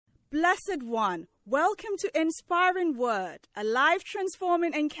Blessed one, welcome to Inspiring Word, a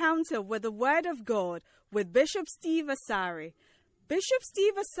life-transforming encounter with the Word of God with Bishop Steve Asari. Bishop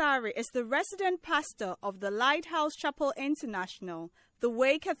Steve Asari is the resident pastor of the Lighthouse Chapel International, the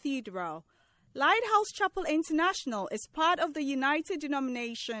Way Cathedral. Lighthouse Chapel International is part of the United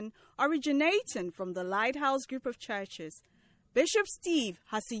Denomination originating from the Lighthouse Group of Churches. Bishop Steve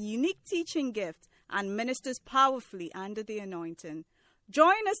has a unique teaching gift and ministers powerfully under the anointing.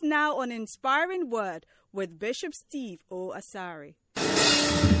 Join us now on Inspiring Word with Bishop Steve O. Asari.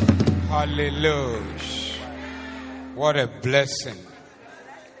 Hallelujah. What a blessing.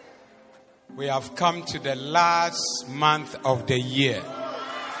 We have come to the last month of the year.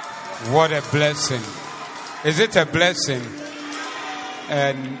 What a blessing. Is it a blessing?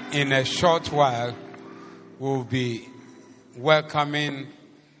 And in a short while, we'll be welcoming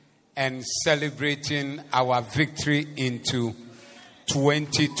and celebrating our victory into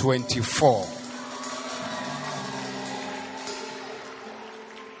 2024.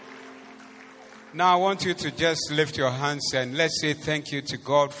 Now I want you to just lift your hands and let's say thank you to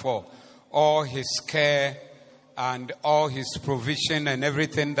God for all His care and all His provision and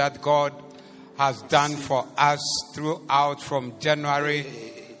everything that God has done for us throughout from January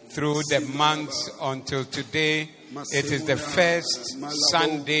through the months until today. It is the first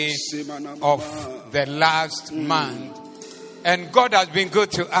Sunday of the last month. And God has been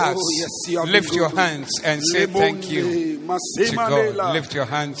good to us. Lift your hands and say thank you to God. Lift your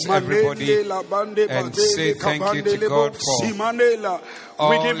hands, everybody, and say thank you to God for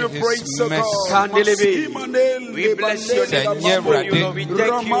all His mercy. We bless your name, Lord. We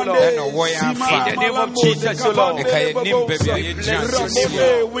thank you, Lord. In the name of Jesus, Lord.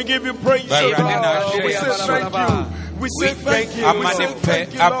 We give you praise, Lord. We say thank you. We say thank you. We say thank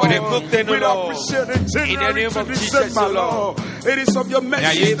you, Lord. We appreciate the January to December, Lord. It is of your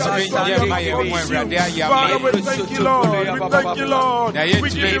mercy that we thank you. Father, we thank you, Lord. We thank you, Lord. We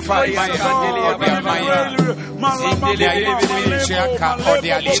give you praise, Lord.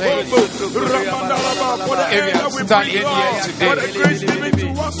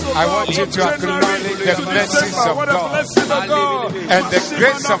 I want you to acknowledge the blessings of God and the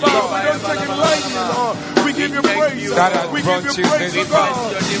grace of God. We give you praise. That has brought you this far.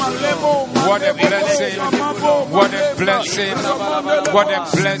 What a blessing. What a blessing. What a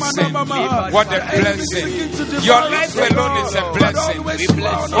blessing. What a blessing. Your life alone is a blessing.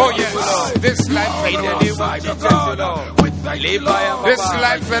 Oh yes. This life alone. This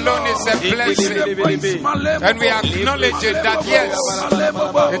life alone is a blessing. And we acknowledge it that yes,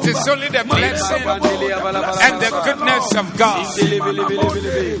 it is only the blessing and the goodness of God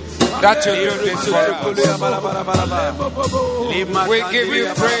that you do this for us. We give you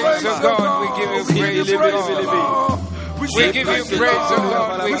praise, O God. We give you praise, O God. We give you praise, O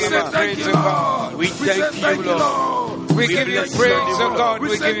God. We give you praise, O God. We thank you, Lord. We give you praise, O God. We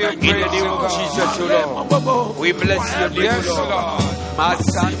give you praise, O God. Lord. We bless your name, yes, Lord. Lord.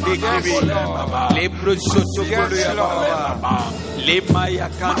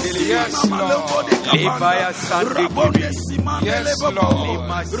 Yes,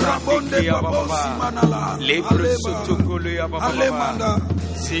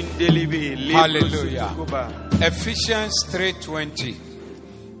 Hallelujah. Ephesians 3:20.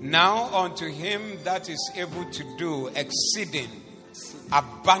 Now unto him that is able to do exceeding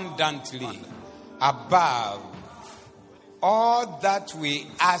abundantly above all that we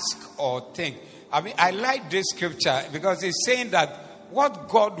ask or think. I mean, I like this scripture because it's saying that what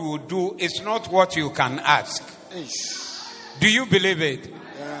God will do is not what you can ask. Do you believe it?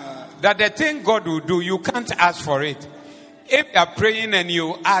 Yeah. That the thing God will do, you can't ask for it. If you are praying and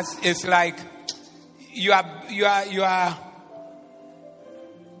you ask, it's like you are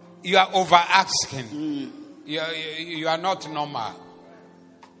over asking. You are not normal.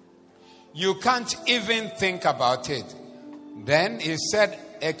 You can't even think about it. Then he said,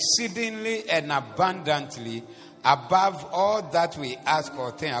 exceedingly and abundantly above all that we ask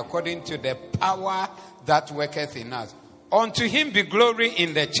or think, according to the power that worketh in us. Unto him be glory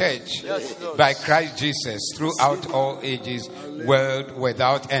in the church by Christ Jesus throughout all ages, world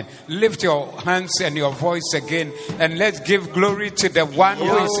without end. Lift your hands and your voice again and let's give glory to the one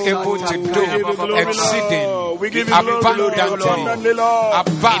who is able to do exceeding abundantly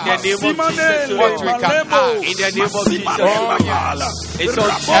above what we can ask. In the name of Jesus, oh yes, it's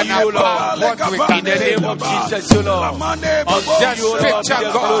unto you, Lord. What we can in the name of Jesus, Lord. Just picture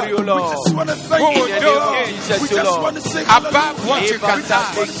God who will do it above what you can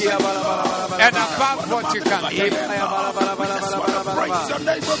ask and above what you can give. praise your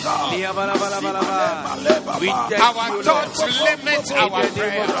name, O God. We thank Our you, thoughts Lord. limit In our the name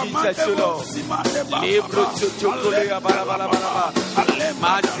prayer. of Jesus, O Lord. Libro Sotokolea Balabalaba.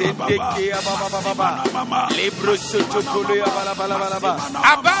 Mazendekea Baba. Libro Sotokolea Balabalaba.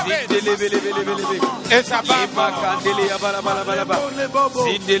 Above it. It's above Lima all. Candelia Balabalaba.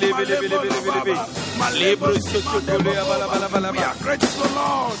 Zindelebelebelebelebe. Libro Sotokolea We Balabalaba. are grateful,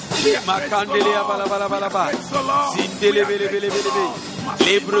 Lord. Lima Candelia Balabalaba. Zindelebelebelebelebe.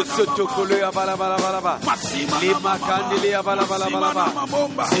 Libro Sotokolea Balabalaba. Lima Candelia Balabalaba.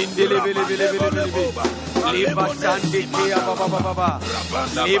 Zindelebelebelebelebe. Lima Sandekea Baba.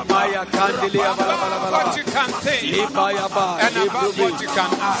 Lima ya Candelia Balabalaba. What you can think Lima ya Ba. and above what you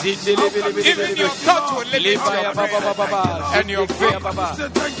can ask. Even your thoughts will limit Lima ya your Baba prayer Baba. and your faith.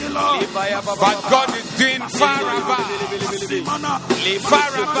 Thank you, Lord. Lima ya Baba But Baba. God is doing far above. Far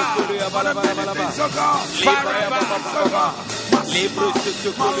above. Far above.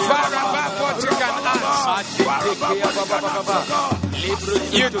 Far above what you can ask.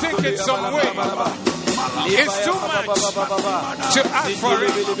 You think it's some way. It's too much to ask for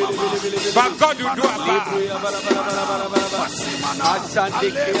it. But God will do above.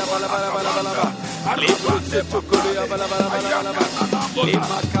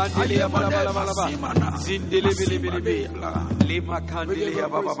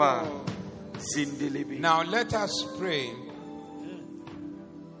 Now let us pray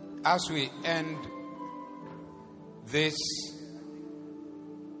as we end this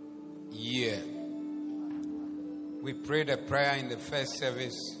year. We prayed a prayer in the first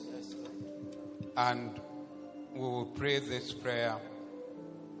service, and we will pray this prayer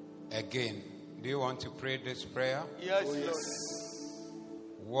again. Do you want to pray this prayer? Yes, Oh, yes.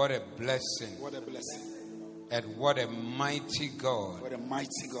 What a blessing. What a blessing. And what a mighty God What a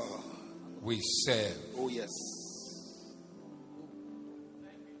mighty God we serve. Oh, yes.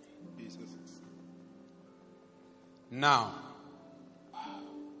 Jesus. Now,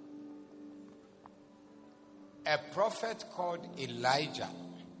 a prophet called Elijah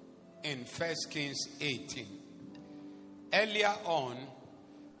in 1 Kings 18. Earlier on,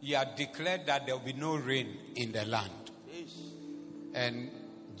 he had declared that there will be no rain in the land. And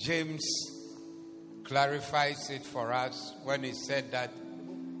James clarifies it for us when he said that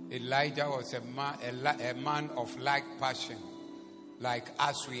Elijah was a man of like passion, like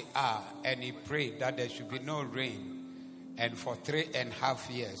as we are, and he prayed that there should be no rain. And for 3.5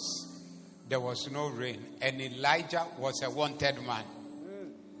 years, there was no rain. And Elijah was a wanted man.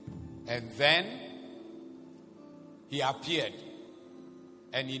 And then he appeared,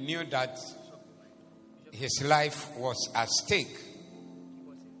 and he knew that his life was at stake.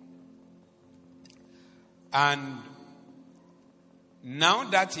 And now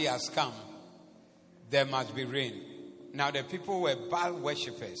that he has come, there must be rain. Now the people were Baal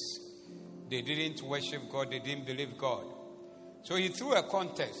worshippers. They didn't worship God. They didn't believe God. So he threw a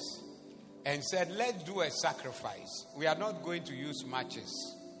contest and said, let's do a sacrifice. We are not going to use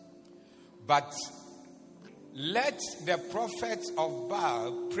matches. But let the prophets of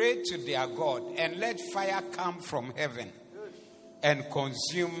Baal pray to their God, and let fire come from heaven and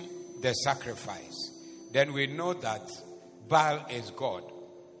consume the sacrifice. Then we know that Baal is God.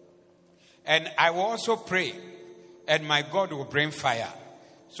 And I will also pray, and my God will bring fire.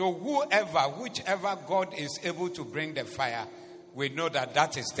 So whichever God is able to bring the fire, we know that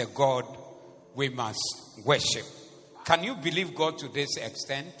that is the God we must worship. Can you believe God to this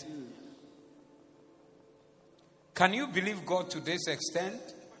extent? Can you believe God to this extent?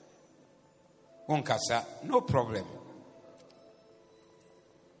 Unkasa, no problem.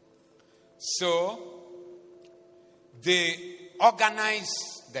 So, they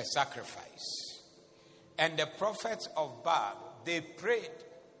organized the sacrifice. And the prophets of Baal, they prayed,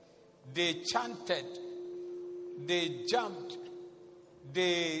 they chanted, they jumped,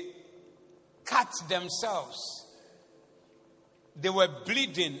 they cut themselves. They were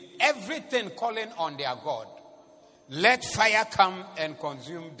bleeding, everything calling on their God. Let fire come and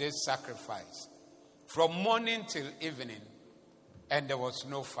consume this sacrifice. From morning till evening, and there was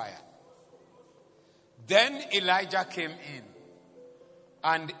no fire. Then Elijah came in.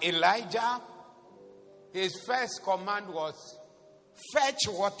 And Elijah, his first command was, fetch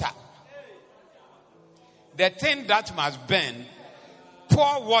water. The thing that must burn,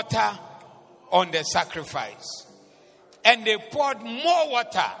 pour water on the sacrifice. And they poured more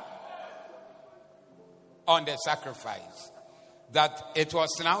water on the sacrifice, that it was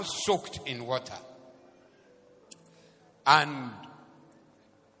now soaked in water. And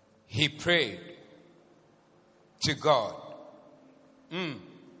he prayed to God.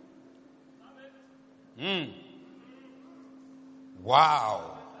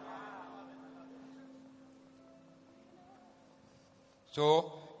 Wow.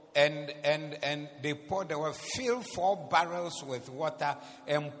 So, and they poured the water, fill 4 barrels with water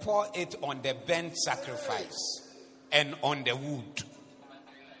and pour it on the burnt sacrifice and on the wood.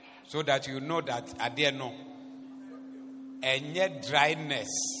 So that you know that adeno and yet dryness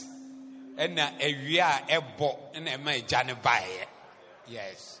and a ebo and a may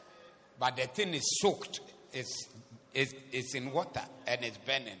yes. But the thing is soaked, it's in water and it's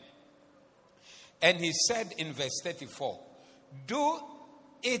burning. And he said in verse 34, do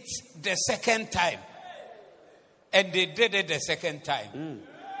it the second time. And they did it the second time.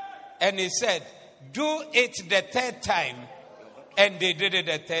 And he said, do it the third time. And they did it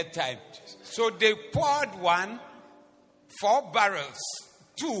the third time. So they poured 4 barrels,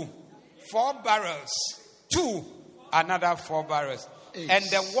 2, 4 barrels, 2, another 4 barrels. And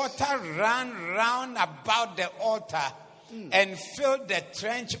the water ran round about the altar and filled the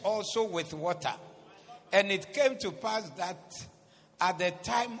trench also with water. And it came to pass that at the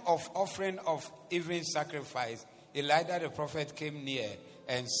time of offering of evening sacrifice, Elijah the prophet came near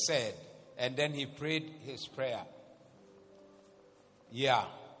and said, and then he prayed his prayer. Yeah.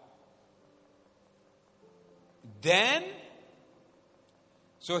 Then,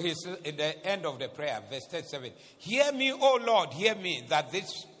 so he's at the end of the prayer, verse 37. Hear me, O Lord, hear me, that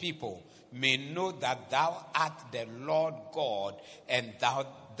these people may know that thou art the Lord God, and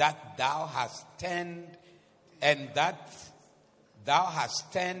that thou hast turned, and that thou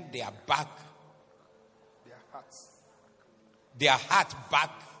hast turned their heart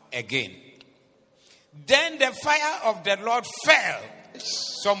back again. Then the fire of the Lord fell.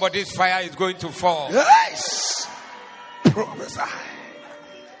 Somebody's fire is going to fall. Yes. Prophesy.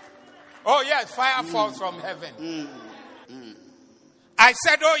 Oh yes, fire falls from heaven. I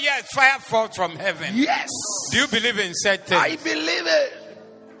said, oh yes, fire falls from heaven. Yes. Do you believe in such things? I believe it.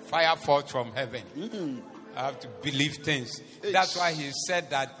 Fire falls from heaven. I have to believe things. That's why he said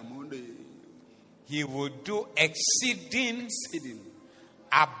that he would do exceeding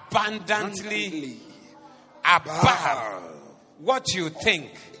abundantly above what you think,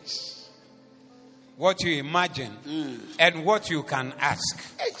 what you imagine, and what you can ask.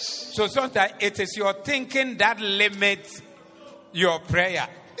 So sometimes it is your thinking that limits your prayer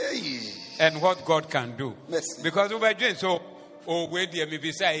and what God can do. Because we're doing so. Oh, wait,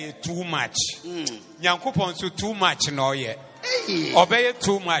 maybe say too much. Yankupon so too much no ye. Obey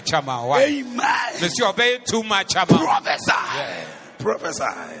too much, ama. Amen. Monsieur, obey too much, ama. Prophesy. Yeah. Prophesy.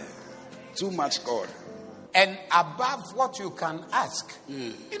 Too much, God. And above what you can ask.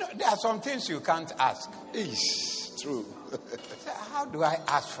 You know, there are some things you can't ask. True. How do I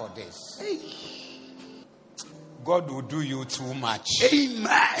ask for this? God will do you too much.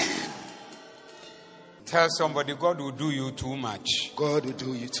 Amen. Tell somebody, God will do you too much. God will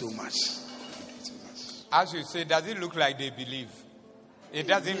do you too much. As you say, does it look like they believe? It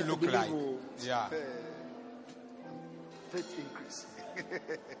doesn't look like. Yeah. Faith increase.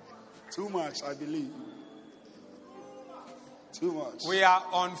 Too much, I believe. Too much. We are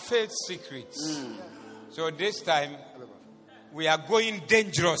on faith secrets. So this time, we are going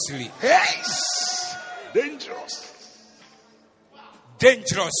dangerously. Yes! Dangerous.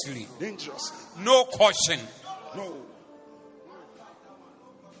 Dangerously. Dangerous. No caution. No.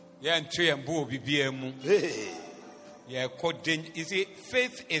 You see,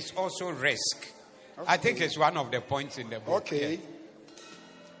 faith is also risk. Okay. I think it's one of the points in the book. Okay.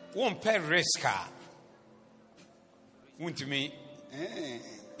 Won't pay risk. Won't me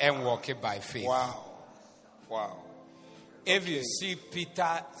and walk it by faith. Wow. If you see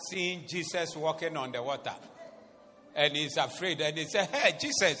Peter seeing Jesus walking on the water, and he's afraid, and he said, hey,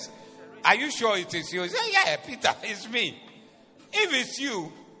 Jesus, are you sure it is you? He said, yeah, Peter, it's me. If it's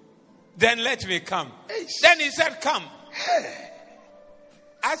you, then let me come. Then he said, come.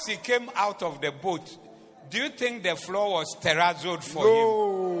 As he came out of the boat, do you think the floor was terrazzoed for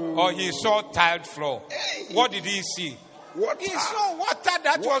him? Or he saw tiled floor? What did he see? Water. He saw water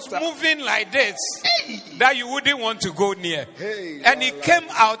that was moving like this, that you wouldn't want to go near. And he came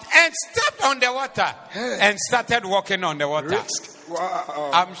out and stepped on the water and started walking on the water.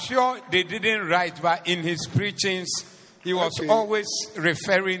 Wow. I'm sure they didn't write, but in his preachings, he was always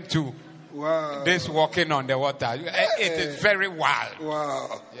referring to this walking on the water. It is very wild.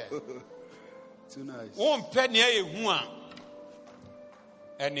 Wow. Yeah. Too nice.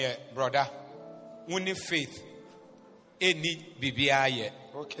 And brother, we need faith. Any BBI.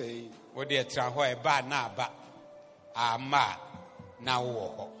 Okay. What they try ba na ba ama na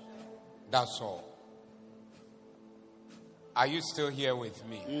wo. That's all. Are you still here with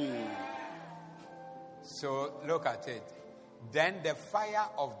me? So look at it. Then the fire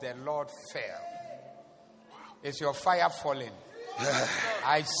of the Lord fell. Is your fire falling? Yeah.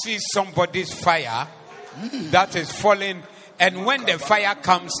 I see somebody's fire that is falling. And when the fire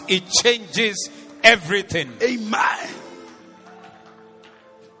comes, it changes everything. Amen.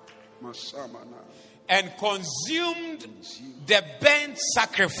 And consumed the burnt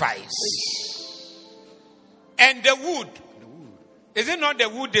sacrifice. And the wood. Is it not the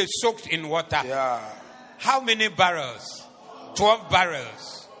wood they soaked in water? Yeah. How many barrels? 12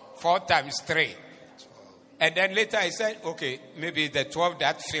 barrels. 4 times 3. And then later I said, okay, maybe the 12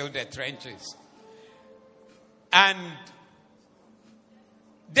 that filled the trenches. And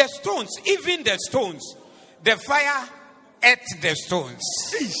the stones, even the stones, the fire ate the stones.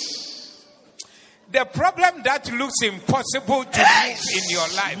 The problem that looks impossible to move in your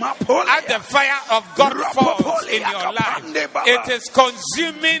life, as the fire of God falls in your life, it is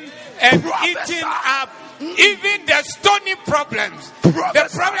consuming and eating up even the stony problems. The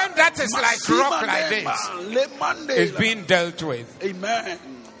problem that is like rock like this is being dealt with. Amen.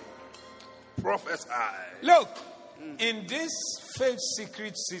 Prophesy. Look, in this faith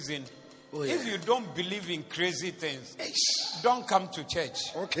secret season, if you don't believe in crazy things, don't come to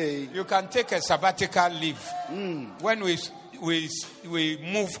church. Okay. You can take a sabbatical leave. When we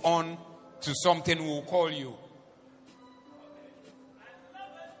move on to something, we'll call you.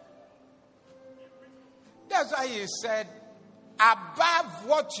 That's why he said, above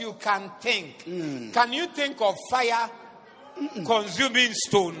what you can think. Can you think of fire consuming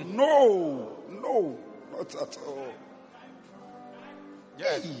stone? No, not at all.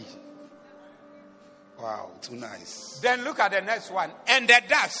 Yes. Wow, too nice. Then look at the next one. And the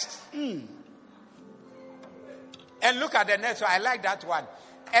dust. And look at the next one. I like that one.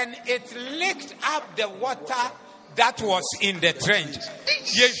 And it licked up the water that was in the trench.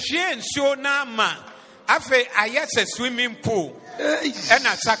 Yeshien Shonama. Afe ayes a swimming pool. And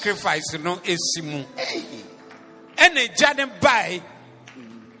a sacrifice no esimu. And a jaden by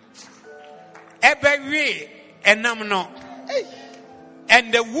every enamno.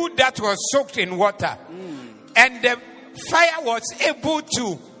 And the wood that was soaked in water. And the fire was able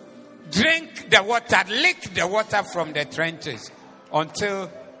to drink the water, lick the water from the trenches until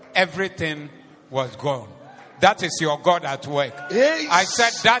everything was gone. That is your God at work. I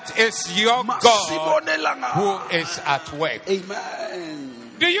said that is your God who is at work.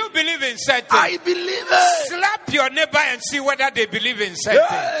 Amen. Do you believe in certain? I believe it. Slap your neighbor and see whether they believe in certain.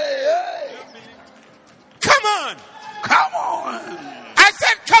 Come on. Come on. I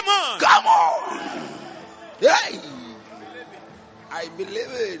said come on. Come on. Hey. I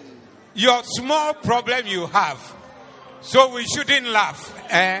believe it. Your small problem you have. So we shouldn't laugh.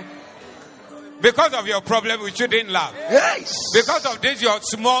 Because of your problem, we shouldn't laugh. Yes. Because of this, your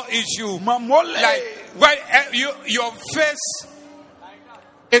small issue. Mamole. Like, well, your face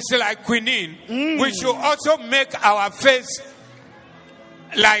is like quinine. We should also make our face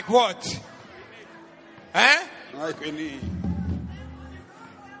like what? Like quinine.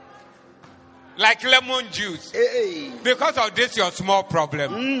 Like lemon juice. Hey. Because of this, your small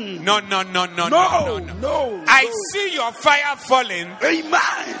problem. No. No. I see your fire falling.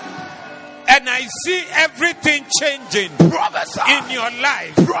 Amen. And I see everything changing in your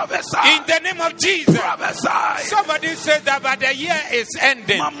life. In the name of Jesus. Somebody said that but the year is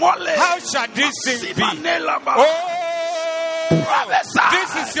ending. How shall this thing be?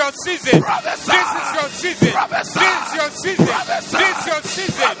 This is your season. This is your season. This is your season. This is your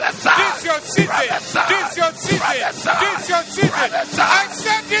season. This is your season. This is your season. This is your season. I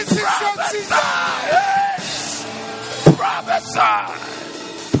said this is your season. Prophesy.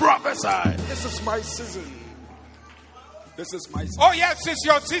 Prophesy. This is my season. This is my season. Oh yes, it's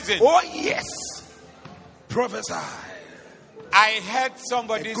your season. Oh yes. Prophesy. I heard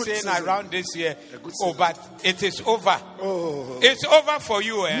somebody saying season. Around this year, but it is over. Oh. It's over for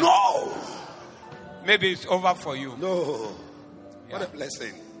you, eh? No. Maybe it's over for you. No. Yeah. What a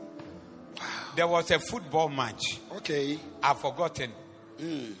blessing. Wow. There was a football match. Okay. I've forgotten.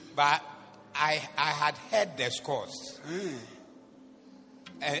 But I had heard the scores.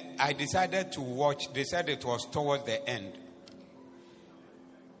 I decided to watch. They said it was towards the end.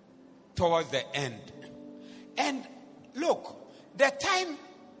 Towards the end. And look, the time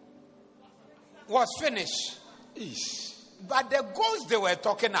was finished. But the goals they were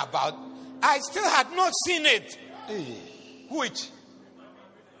talking about, I still had not seen it. Which?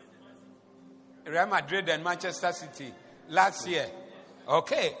 Real Madrid and Manchester City last year.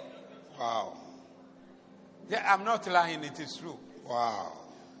 Okay. Wow. Yeah, I'm not lying, it is true. Wow.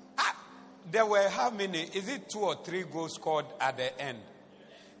 There were how many? Is it 2 or 3 goals scored at the end?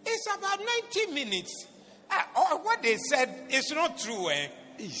 It's about 90 minutes. what they said is not true.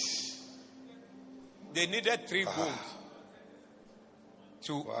 They needed 3 goals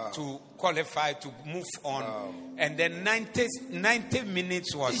to qualify, to move on. Wow. And then 90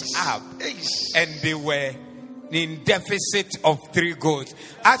 minutes was up. And they were in deficit of 3 goals.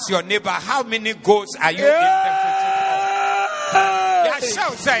 Ask your neighbor, how many goals are you in deficit of?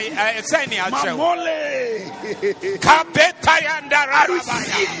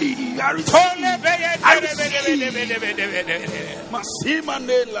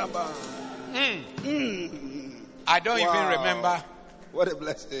 I don't even remember what a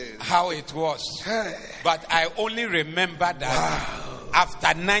blessing how it was, but I only remember that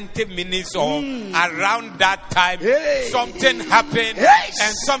after 90 minutes or around that time, something happened,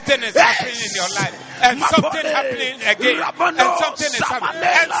 and something is happening in your life, and something happening again, and something is happening,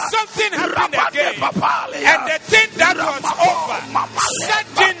 and something happened again, and the thing that was over,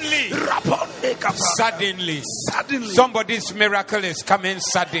 suddenly, somebody's miracle is coming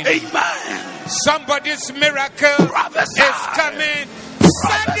suddenly. Amen. Somebody's miracle is coming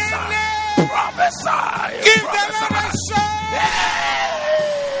suddenly. Prophesy. Give them a shout.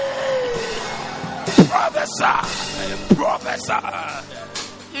 Prophesy.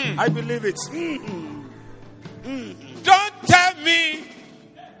 I believe it. Don't tell me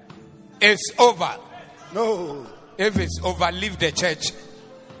it's over. No. If it's over, leave the church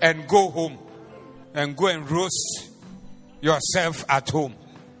and go home and go and roast yourself at home.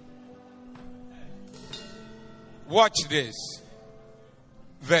 Watch this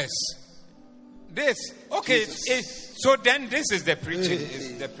verse. This, okay, so then this is the preaching.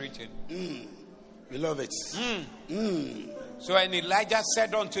 It's the preaching. We love it. So and Elijah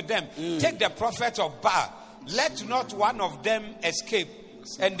said unto them, take the prophets of Baal, let not one of them escape.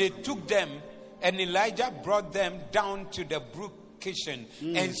 And they took them, and Elijah brought them down to the brook Kishon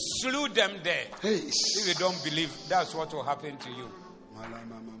and slew them there. If you don't believe, that's what will happen to you.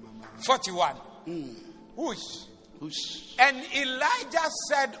 41. Whoosh. And Elijah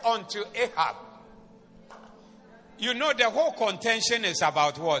said unto Ahab, you know the whole contention is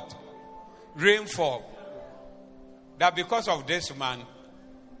about what? Rainfall. That because of this man,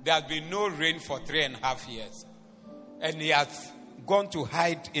 there has been no rain for 3.5 years. And he has gone to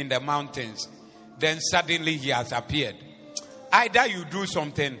hide in the mountains. Then suddenly he has appeared. Either you do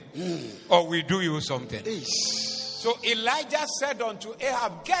something or we do you something. So Elijah said unto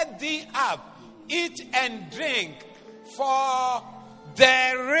Ahab, get thee up, eat and drink, for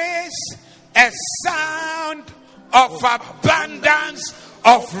there is a sound of abundance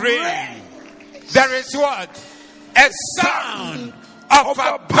of rain. There is what? A sound of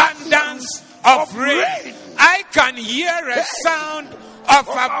abundance of rain. I can hear a sound of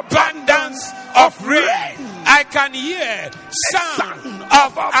abundance of rain. I can hear sound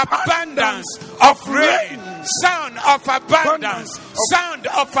of abundance of rain. Sound of abundance. Sound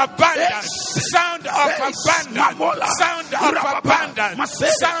of abundance. Sound of abundance. Sound of abundance.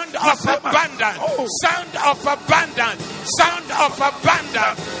 Sound of abundance. Sound of abundance. Sound of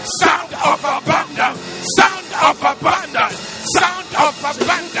abundance. Sound of abundance. Sound of abundance. Sound of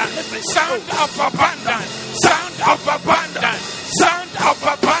abundance. Sound of abundance. Sound of abundance. Sound of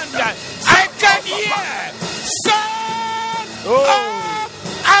abundance. I can hear sound of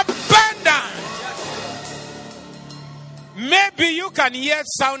abundance. Maybe you can hear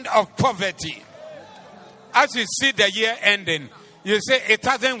sound of poverty. As you see the year ending, you say it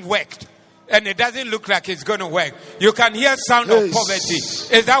hasn't worked and it doesn't look like it's going to work. You can hear sound of poverty.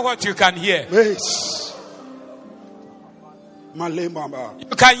 Is that what you can hear? Yes.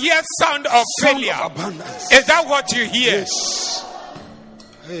 You can hear sound of failure. Is that what you hear? Yes.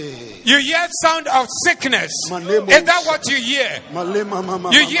 You hear sound of sickness. Is that what you hear?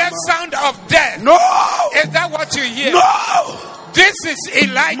 You hear sound of death. No. Is that what you hear? No. This is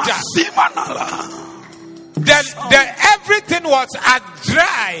Elijah. Everything was as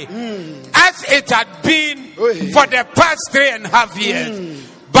dry as it had been for the past 3.5 years.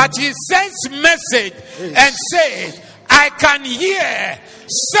 But he sends message and says, I can hear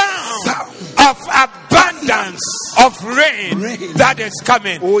sound of abundance of rain that is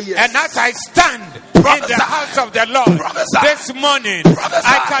coming. And as I stand in the house of the Lord this morning,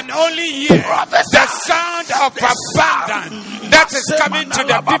 I can only hear the sound of abundance that is coming to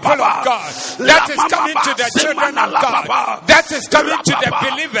the people of God, that is coming to the children of God, that is coming to the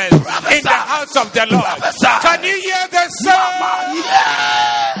believers in the house of the Lord. Can you hear the sound?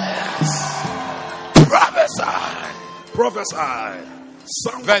 Yes. Prophesy.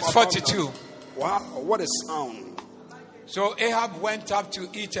 Verse 42. Wow, what a sound. So Ahab went up to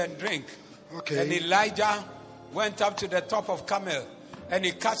eat and drink. Okay. And Elijah went up to the top of Carmel And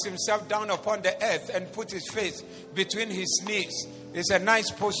he cast himself down upon the earth and put his face between his knees. It's a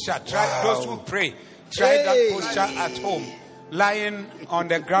nice posture. Try those who pray. Try that posture at home. Lying on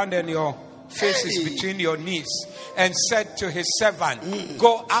the ground and your face is between your knees. And said to his servant,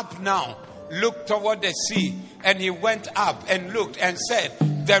 go up now. Look toward the sea. And he went up and looked and said,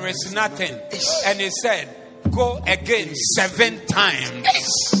 there is nothing. And he said, go again 7 times.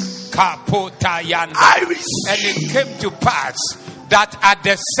 Kapotayanda. And it came to pass that at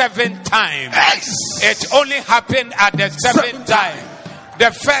the 7th time, it only happened at the 7th time. The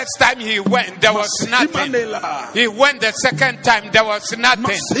first time he went, there was nothing. He went the second time, there was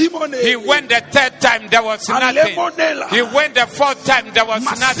nothing. He went the third time, there was nothing. He went the fourth time, there was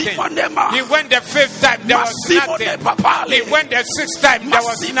nothing. He went the fifth time, there was nothing. He went the sixth time, there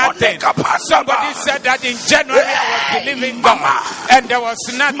was nothing. Somebody said that in January I was believing God, and there was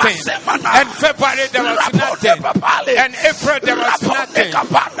nothing. And February there was nothing. And April there was nothing.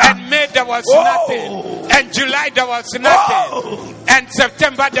 And May there was nothing. And July there was nothing. And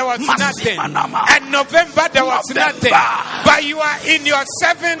September there was nothing. And November there was nothing. But you are in your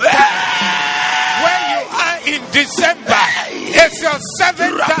 7th time. When you are in December, it's your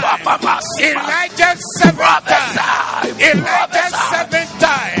 7th time. Elijah's 7th time. Elijah's 7th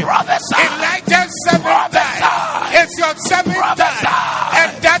time. Elijah's 7th time. It's your 7th time.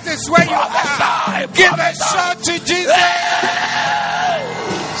 And that is where you are. Give a shout to Jesus.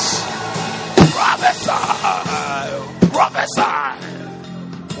 Prophesy.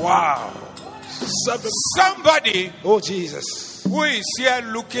 Wow. Somebody, oh Jesus, who is here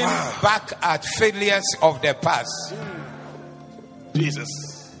looking back at failures of the past. Jesus.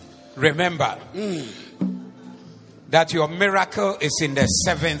 Remember that your miracle is in the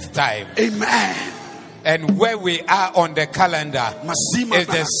 7th time. Amen. And where we are on the calendar is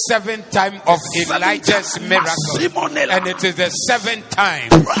the 7th time of Elijah's miracle. And it is the 7th time.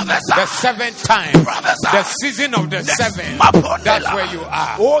 The 7th time. The season of the 7th. That's where you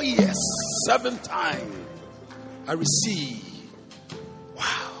are. Oh yes. 7th time. I receive.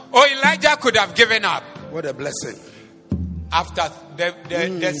 Wow. Oh, Elijah could have given up. What a blessing. After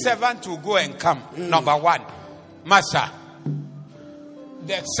the servant will go and come. Number 1. Master,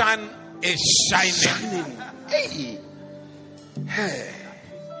 the sun is shining. Hey. Hey.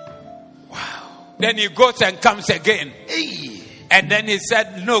 Wow. Then he goes and comes again. Hey. And then he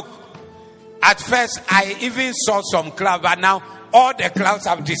said, look, at first I even saw some clouds, but now all the clouds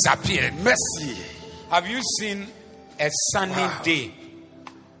have disappeared. Mercy. Have you seen a sunny day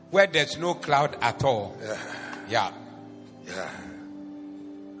where there's no cloud at all? Yeah.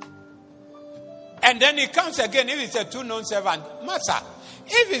 And then he comes again. If it's a 2-known servant, Master,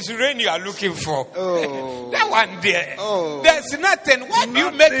 if it's rain you are looking for, that one there, there's nothing. Why do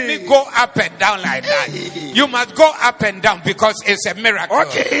you make me go up and down like that? You must go up and down because it's a miracle.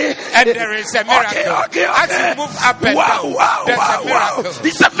 And there is a miracle. As you move up and down,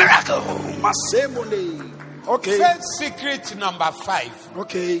 there's a miracle. It's a miracle. Okay. Faith secret number 5.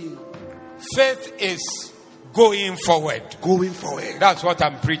 Okay. Faith is going forward. Going forward. That's what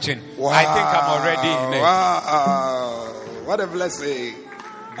I'm preaching. Wow. I think I'm already in it. Wow. What a blessing.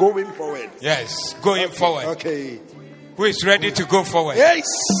 Going forward. Yes, going forward. Okay. Who is ready to go forward? Yes.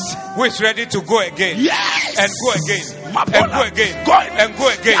 Who is ready to go again? Yes. And go again. And go again. And go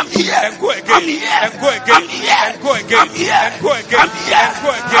again. And go again. And go again. And go again. And go again. And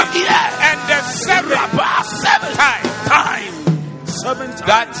go again. And the 7th time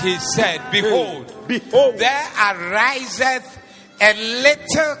that he said, behold, there ariseth a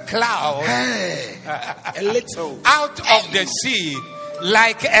little cloud a little out of the sea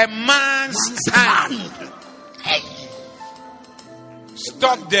like a man's hand.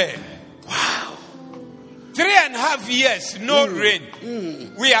 Stop there. Wow. 3.5 years, no rain.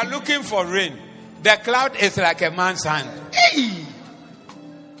 We are looking for rain. The cloud is like a man's hand.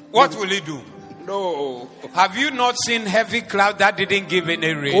 What will he do? No. Have you not seen heavy cloud that didn't give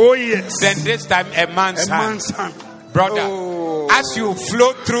any rain? Oh yes. Then this time a man's hand. Brother, as you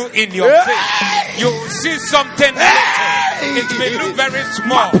flow through in your faith, you will see something little. It may look very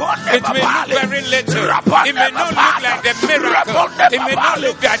small. It may look very little. It may not look like the miracle. It may not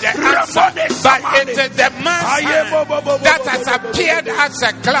look like the answer. But it is the man's hand that has appeared as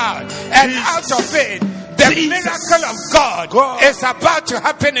a cloud. And out of it, the miracle of God is about to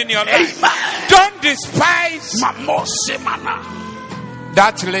happen in your life. Don't despise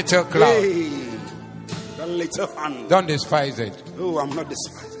that little cloud. Little hand. Don't despise it. Oh, I'm not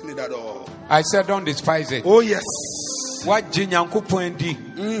despising it at all. I said don't despise it. Oh yes. What Jinyankupo di?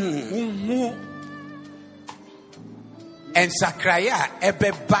 And Sakraya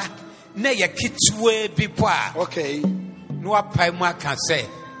ebeba na ye kitwe bipo. Okay. no apaima can say.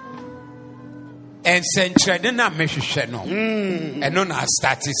 And Centradina Meshano. And no na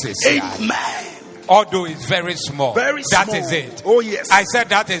status. Amen. Although it's very small. Very small. That is it. Oh, yes. I said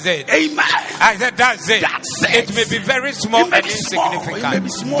that is it. Amen. I said that's it. That's it. It may be very small It may and be small. insignificant. It may be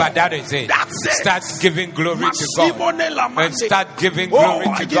small. But that is it. That's it. Start giving glory to God. And start giving glory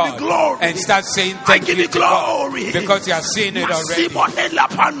I to give you God. glory. And start saying I thank give you you to God. glory. Because you are seeing it already. Masibonela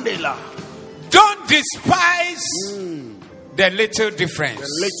pandela. Don't despise the little difference.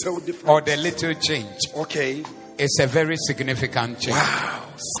 The little difference. Or the little change. Okay. It's a very significant change. Wow.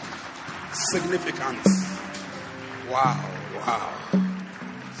 Significance. Wow.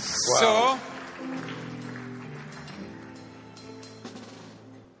 So,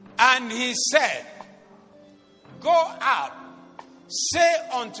 and he said, go out, say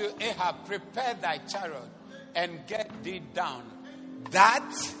unto Ahab, prepare thy chariot and get thee down,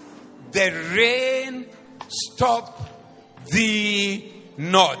 that the rain stop thee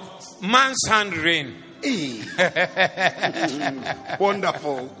not. Man's hand rain.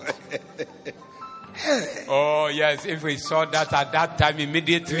 Wonderful. Oh yes, if we saw that at that time,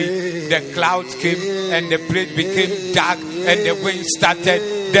 immediately the clouds came and the place became dark and the wind started.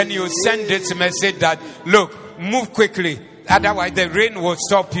 Then you send this message that, look, move quickly, otherwise the rain will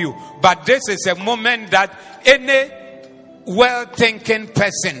stop you. But this is a moment that any well-thinking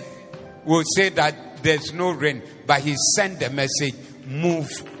person will say that there's no rain, but he sent the message,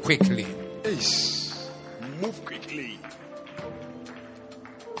 move quickly. Move quickly.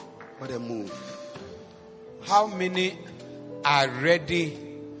 What a move. How many are ready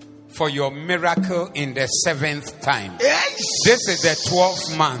for your miracle in the 7th time? Yes. This is the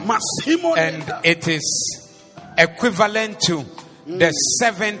 12th month. And it is equivalent to the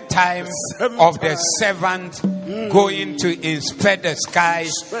 7th time of the 7th going to inspect the sky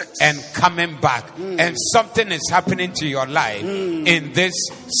and coming back. And something is happening to your life in this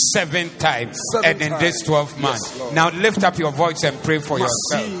 7th time and in this 12th month. Yes, now lift up your voice and pray for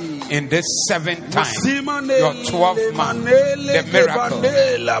yourself. In this 7th time, your 12th month, the miracle.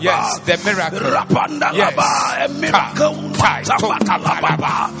 Yes, the miracle. Yes.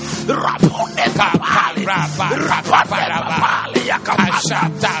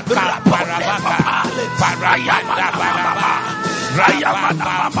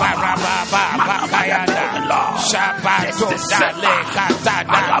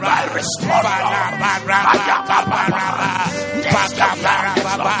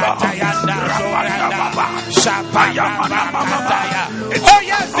 Oh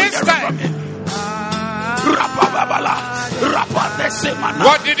yes, this time.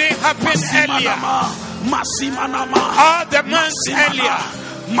 What did it happen earlier? All the months earlier.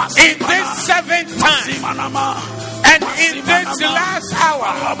 In this 7th time. And in this last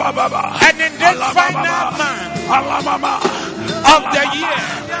hour. And in this final month of the year.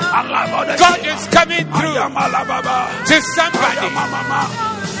 God is coming through to somebody.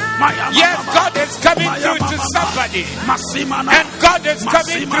 Yes, God is coming through to somebody. And God is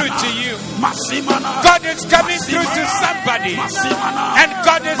coming through to you. God is coming through to somebody. And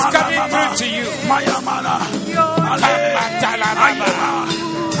God is coming through to you.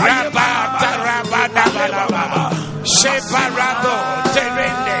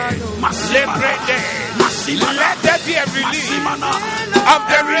 Let there be a release of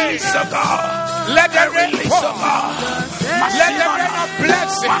the rain of God. Let the rain pour. Let the rain of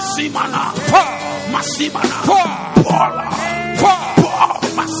blessings pour. Pour.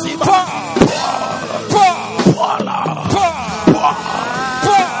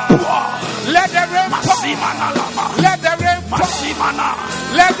 Let the rain pour. Let the rain pour. Let the rain pour.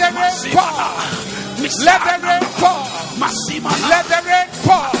 Let the rain pour. Let the rain pour. Let the rain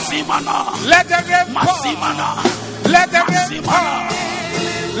pour. Let the rain pour. Let the rain pour.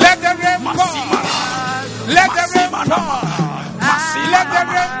 Let the rain pour. Let the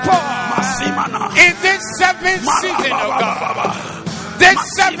rain pour. In this 7th season, oh God. This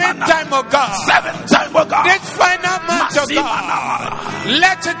 7th time, oh God. This final month, oh God.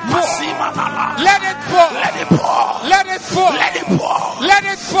 Let it pour. Let it pour. Let it pour. Let it pour. Let it pour. Let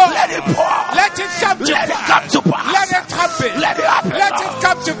it pour. Let it pour. Let it come to pass. Let it happen. Let it happen. Let it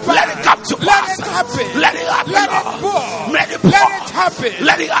come to pass. Let it come to pass. Let it happen. Let it happen. Let it pour. Let it happen.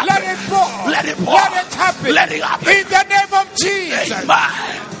 Let it happen. Let it pour. Let it pour. Let it happen. Let it happen. In the name of Jesus.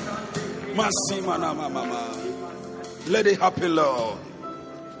 Let it happen, Lord.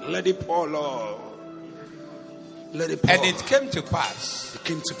 Let it pour, Lord. Let it pour. And it came to pass. It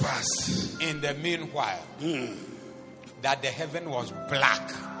came to pass. In the meanwhile, that the heaven was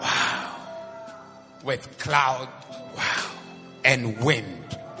black. Wow. With cloud. Wow. And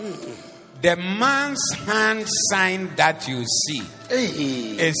wind. the man's hand sign that you see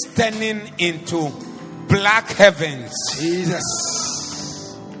is turning into black heavens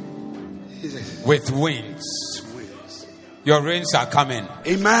with winds. Your rains are coming.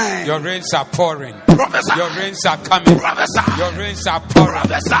 Amen. Your rains are pouring. Prophesy. Your rains are coming. Prophesy. Your rains are pouring.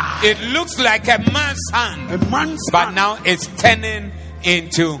 Prophesy. It looks like a man's hand, but now it's turning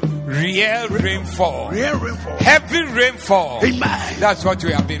into real rainfall. Real rainfall. Heavy rainfall. Amen. That's what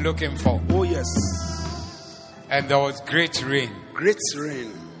we have been looking for. Oh yes. And there was great rain. Great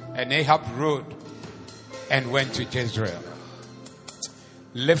rain. And Ahab rode and went to Jezreel.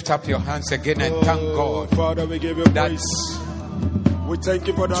 Lift up your hands again and thank God. Father, we give you praise. We thank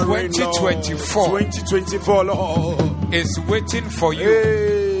you for that 2024. rain, Lord. 2024, Lord, is waiting for you.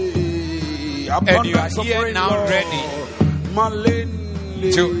 Hey, and you are here rain, now Lord. ready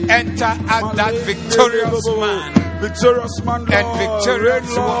to enter as that victorious man. Victorious man, Lord. And victorious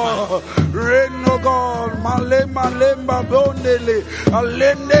woman. Rain, oh God. I'm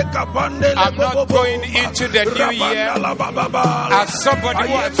not going into the new year as somebody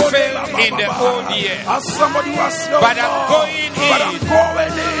who has failed in the old year. But I'm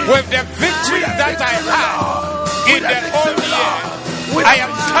going in with the victory that I had in the old year. I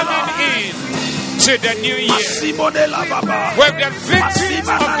am coming in to the new year with the victories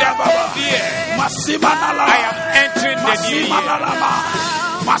of the old year. I am entering the new year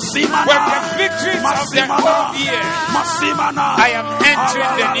with the victories of the old year. I am entering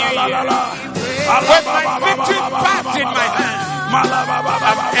the new year with my victory packed in my hand.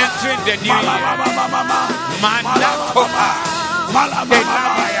 I'm entering the new year. Mandakoha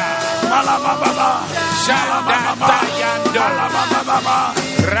Elabaya Shandayando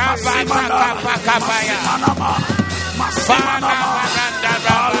Rabatakapakabaya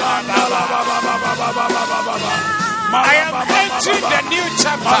I am entering the new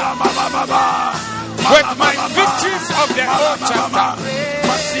chapter with my victories of the old chapter.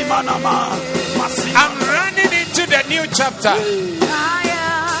 I'm running into the new chapter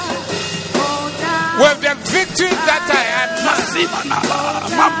with the victories that I had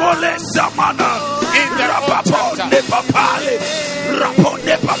in the old chapter.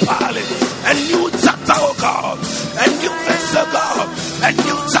 A new chapter, oh God. A new verse, oh God. A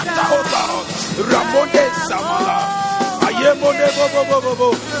new chapter, oh God. Ramone Samala. Ayemone Bobo.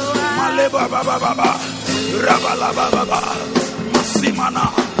 Maleba Baba. Rabala Baba. Masimana.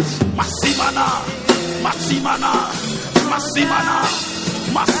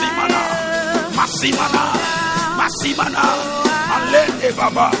 Alende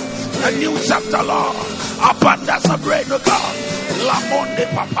Baba. A new chapter, Lord. Abundance of rain, oh God.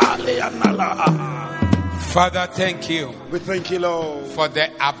 Father, thank you. We thank you, Lord, for the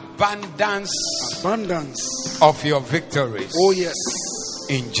abundance of your victories. Oh yes.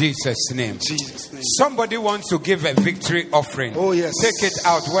 In Jesus' name. Jesus' name. Somebody wants to give a victory offering. Oh yes. Take it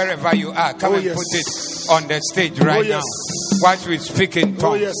out wherever you are. Come and put it on the stage right now. Whilst we speak in tongues.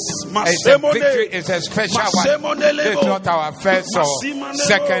 Oh yes. It's a victory. It's a special one. It's not our first or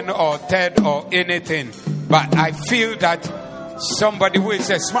second or third or anything. But I feel that somebody who is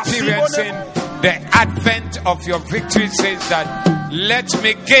experiencing the advent of your victory says that, let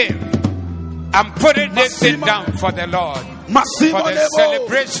me give. I'm putting this thing down for the Lord. For the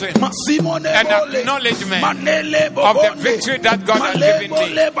celebration and acknowledgement of the victory that God has given me.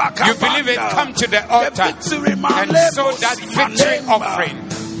 You believe it? Come to the altar and sow that victory offering,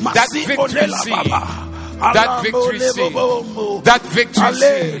 that victory seed. That victory seed. That victory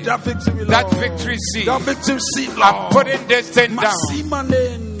seed. That victory seed. I'm putting this thing down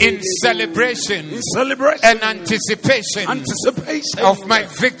in celebration and anticipation of my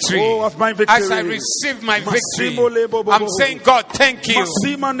victory. As I receive my victory, I'm saying, God, thank you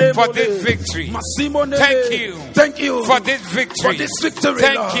for this victory. Thank you for this victory.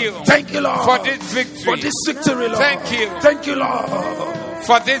 Thank you, Lord, for this victory. Thank you, Lord,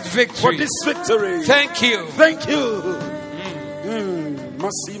 for this victory. Thank you.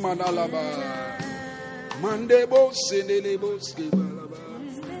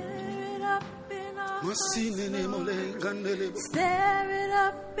 Stir it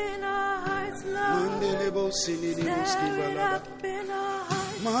up in our hearts, Lord. Stir it up in our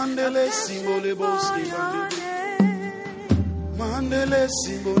hearts. Stir it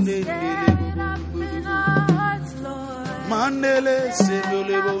up in our hearts, Lord.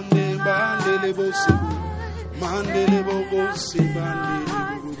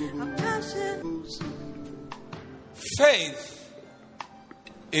 Faith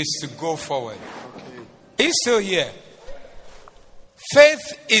is to go forward. He's still here.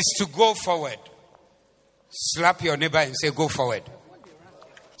 Faith is to go forward. Slap your neighbor and say, go forward.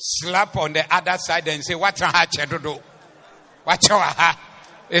 slap on the other side and say, "Watch your heart, Chedodo. Watch your heart.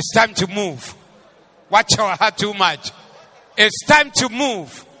 It's time to move. Watch your heart too much. It's time to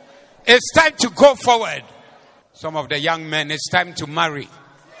move. It's time to go forward." Some of the young men, it's time to marry.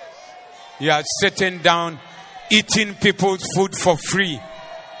 You are sitting down, eating people's food for free,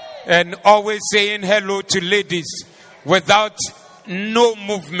 and always saying hello to ladies without no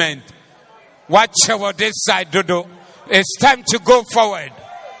movement. Watch over this side, Dodo. It's time to go forward.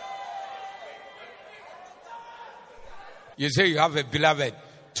 You say you have a beloved.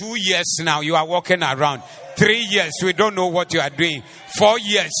 2 years now, you are walking around. 3 years, we don't know what you are doing. 4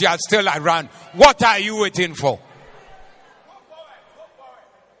 years, you are still around. What are you waiting for?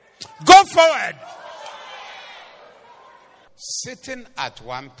 Go forward. Sitting at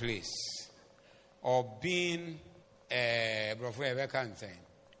one place or being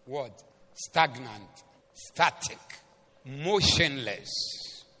what? Stagnant, static,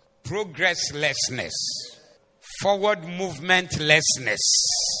 motionless, progresslessness, forward movementlessness.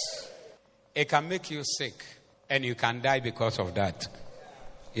 It can make you sick and you can die because of that.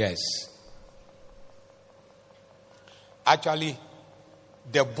 Yes. Actually,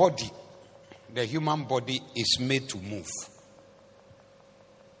 the body, the human body is made to move,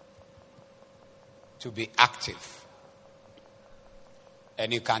 to be active.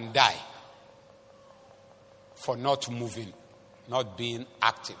 And you can die for not moving, not being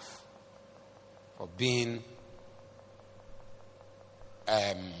active, for being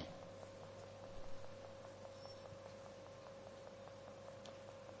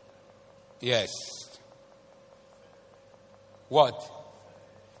yes. What?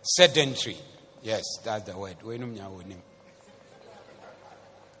 Sedentary. Yes, that's the word.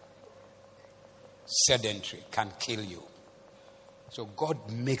 Sedentary can kill you. So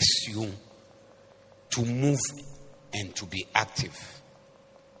God makes you to move and to be active.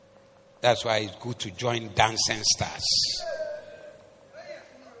 That's why it's good to join Dancing Stars.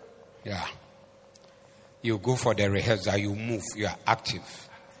 Yeah. You go for the rehearsal, you move, you are active.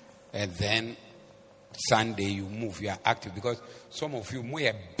 And then Sunday you move, you are active. Because some of you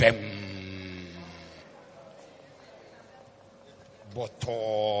more bem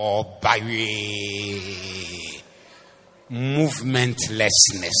boto baye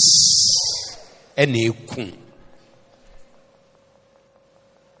movementlessness. Eneku.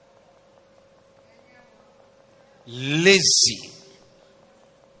 Lazy.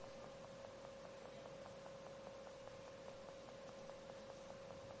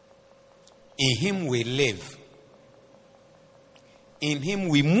 In him we live. In him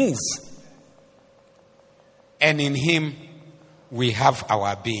we move. And in him we have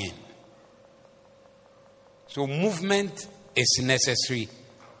our being. So movement is necessary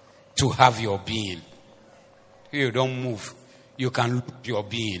to have your being. If you don't move, you can lose your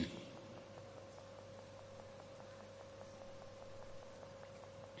being.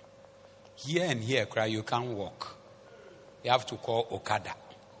 Here and here, cry, you can't walk. You have to call Okada.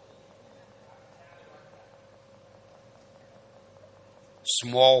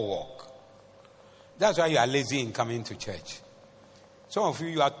 Small walk. That's why you are lazy in coming to church. Some of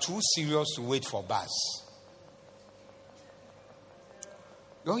you are too serious to wait for bus.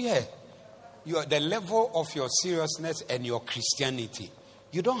 Oh yeah. You are the level of your seriousness and your Christianity.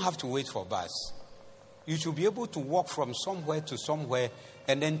 You don't have to wait for bus. You should be able to walk from somewhere to somewhere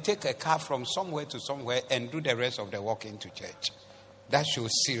and then take a car from somewhere to somewhere and do the rest of the walk into church. That shows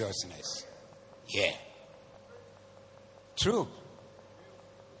seriousness. Yeah. True.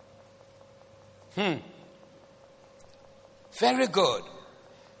 Very good.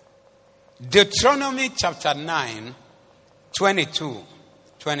 Deuteronomy chapter 9, 22,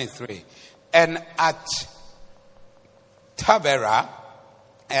 23. And at Taberah,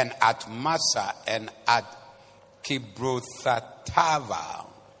 and at Massa, and at Kibrothatava,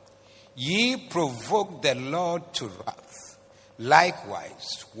 ye provoked the Lord to wrath.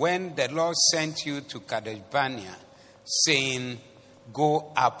 Likewise, when the Lord sent you to Kadesh Barnea, saying,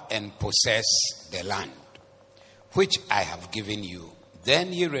 go up and possess the land, which I have given you.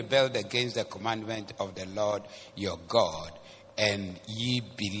 Then ye rebelled against the commandment of the Lord your God, and ye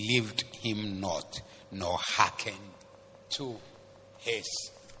believed him not, nor hearkened to his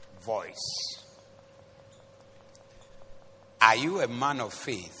voice. Are you a man of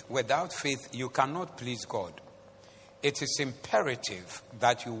faith? Without faith, you cannot please God. It is imperative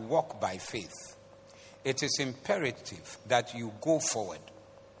that you walk by faith. It is imperative that you go forward.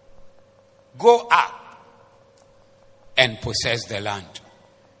 Go up and possess the land.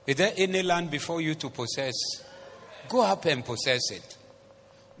 Is there any land before you to possess? Go up and possess it.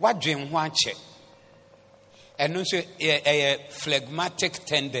 What dream watch it? And also a phlegmatic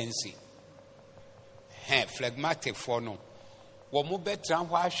tendency. Phlegmatic for no. For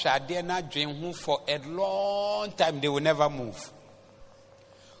a long time, they will never move.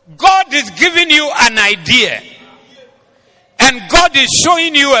 God is giving you an idea. And God is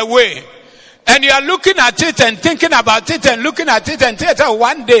showing you a way. And you are looking at it and thinking about it and looking at it and thinking,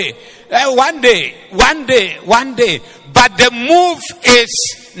 one day. But the move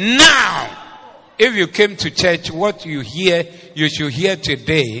is now. If you came to church, what you should hear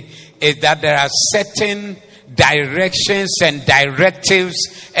today is that there are certain directions and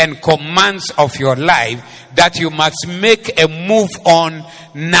directives and commands of your life that you must make a move on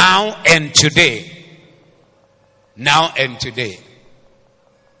now and today. Now and today.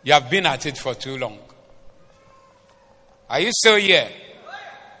 You have been at it for too long. Are you still here?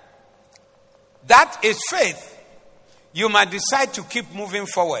 That is faith. You must decide to keep moving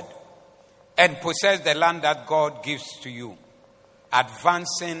forward and possess the land that God gives to you.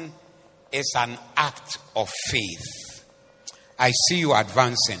 Advancing is an act of faith. I see you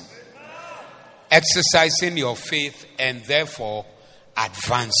advancing. Exercising your faith and therefore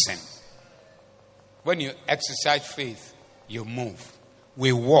advancing. When you exercise faith, you move.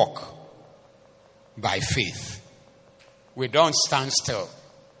 We walk by faith. We don't stand still.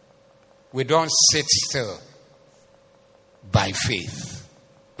 We don't sit still by faith.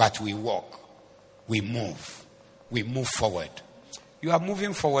 But we walk. We move. We move forward. You are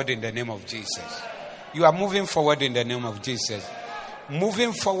moving forward in the name of Jesus. You are moving forward in the name of Jesus.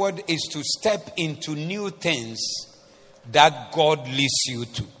 Moving forward is to step into new things that God leads you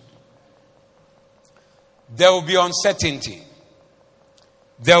to. There will be uncertainty.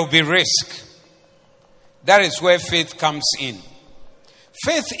 There will be risk. That is where faith comes in.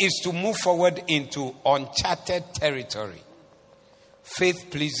 Faith is to move forward into uncharted territory. Faith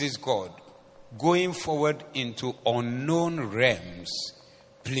pleases God. Going forward into unknown realms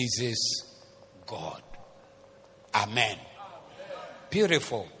pleases God. Amen.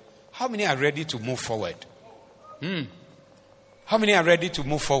 Beautiful. How many are ready to move forward? How many are ready to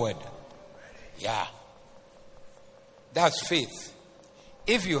move forward? Yeah. That's faith.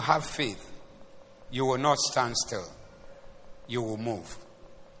 If you have faith, you will not stand still. You will move.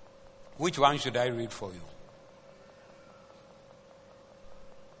 Which one should I read for you?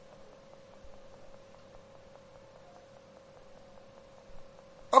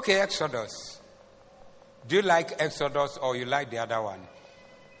 Okay, Exodus. Do you like Exodus or you like the other one?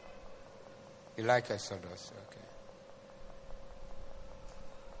 You like Exodus, okay.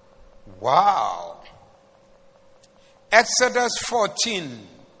 Wow. Exodus 14.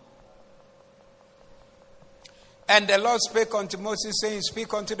 And the Lord spake unto Moses, saying,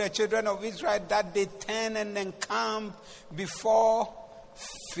 speak unto the children of Israel that they turn and encamp before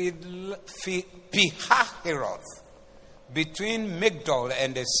Pihahiroth, between Migdol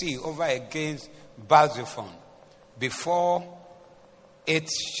and the sea, over against Baal-zephon. Before it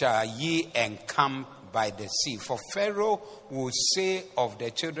shall ye encamp by the sea. For Pharaoh will say of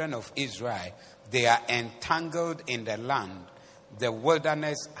the children of Israel, they are entangled in the land. The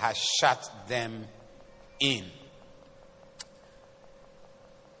wilderness has shut them in.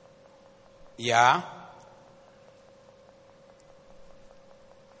 Yeah.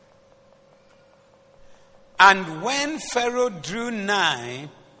 And when Pharaoh drew nigh,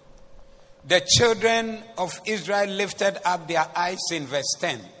 the children of Israel lifted up their eyes in verse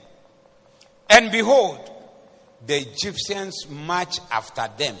 10. And behold, the Egyptians marched after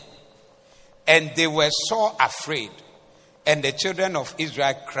them. And they were sore afraid. And the children of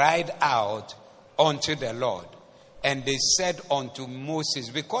Israel cried out unto the Lord. And they said unto Moses,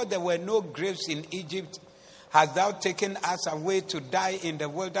 because there were no graves in Egypt, hast thou taken us away to die in the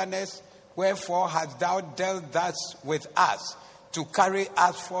wilderness? Wherefore hast thou dealt thus with us, to carry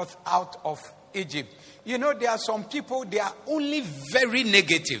us forth out of Egypt? You know, there are some people, they are only very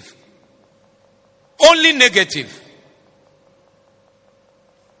negative. Only negative.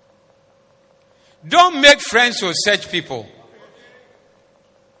 Don't make friends with such people.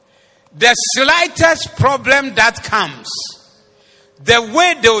 The slightest problem that comes, the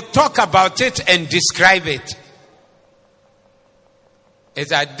way they will talk about it and describe it, is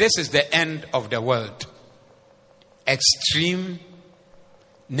that this is the end of the world. Extreme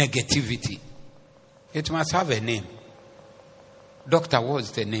negativity. It must have a name. Doctor,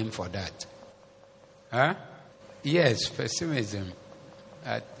 what's the name for that? Huh? Yes, pessimism.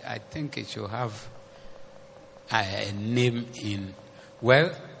 I think it should have a name in,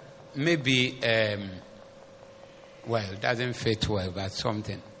 well, maybe, well, it doesn't fit well, but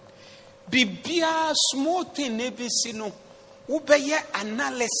something. Bibia small thing, maybe, you know, ubeye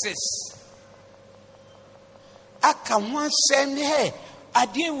analysis. aka ho asɛm ne he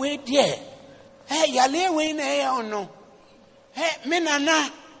adeɛ we deɛ yale we na ɛyɛ ono me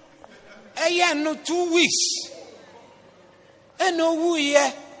nana ɛyɛ no 2 weeks ɛno wu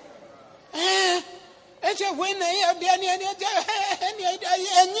yɛ ɛkyɛ we na ɛyɛ deɛ ne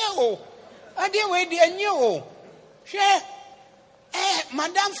ɛnyɛ o adeɛ we deɛ ɛnyɛ o hwɛ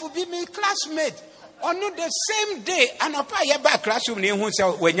madam for be my classmate on the same day and up I back classroom who say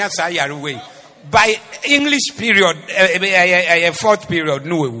when you say your way by English period 4th period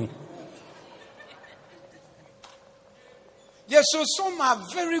no. Yes, so some are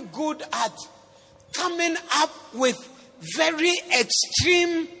very good at coming up with very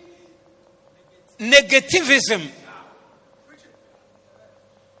extreme negativism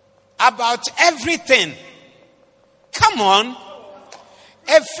about everything. Come on.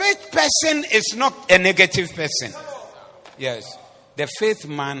 A faith person is not a negative person. Yes. The faith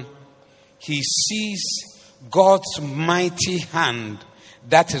man, he sees God's mighty hand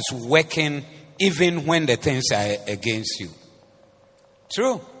that is working even when the things are against you.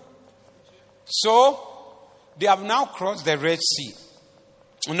 True. So, they have now crossed the Red Sea.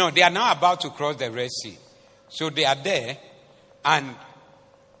 No, they are now about to cross the Red Sea. So they are there and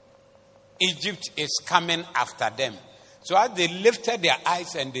Egypt is coming after them. So as they lifted their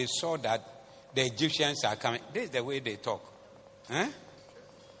eyes and they saw that the Egyptians are coming, this is the way they talk.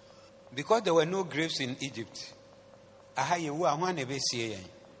 Because there were no graves in Egypt.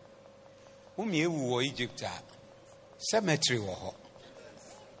 Egypt cemetery.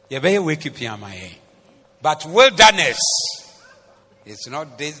 But wilderness is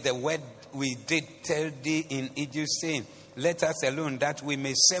not this the word we did tell thee in Egypt, saying, let us alone that we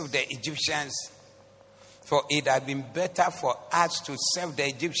may serve the Egyptians. For it had been better for us to serve the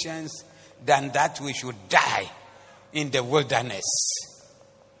Egyptians than that we should die in the wilderness.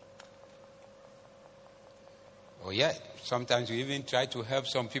 Oh yeah, sometimes we even try to help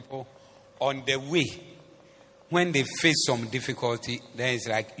some people on the way. When they face some difficulty, then it's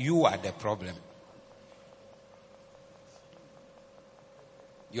like you are the problem.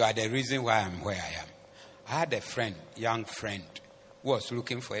 You are the reason why I'm where I am. I had a friend, young friend, who was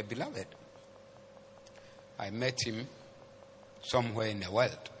looking for a beloved. I met him somewhere in the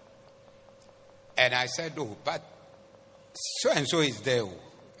world. And I said, oh, but so-and-so is there.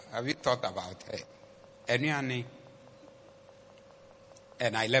 Have you thought about her? And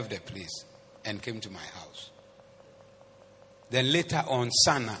I left the place and came to my house. Then later on,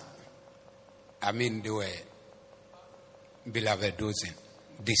 Sana, they were beloved dozen,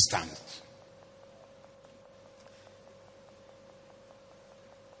 distant.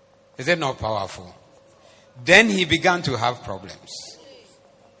 Is it not powerful? Then he began to have problems.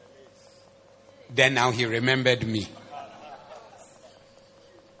 Then now he remembered me.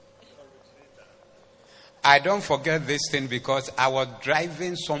 I don't forget this thing because I was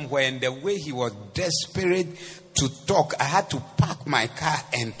driving somewhere and the way he was desperate to talk, I had to park my car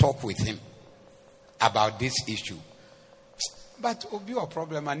and talk with him about this issue. But it will be a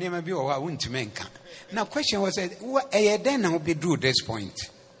problem. I never be a Now question was, then I will be through this point.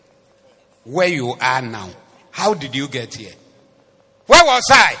 Where you are now. How did you get here? Where was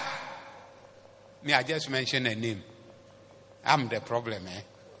I? I just mentioned a name. I'm the problem,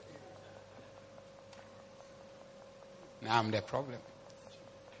 Now I'm the problem.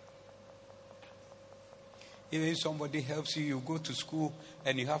 Even somebody helps you, you go to school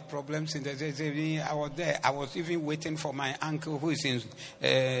and you have problems. I was there. I was even waiting for my uncle who is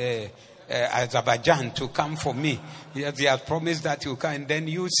in Azerbaijan to come for me. He has promised that you can. And then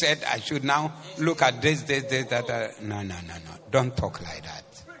you said I should now look at this, that. No. Don't talk like that.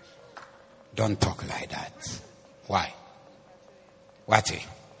 Don't talk like that. Why? What?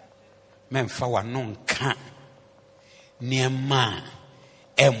 Men fawa non kan. Niema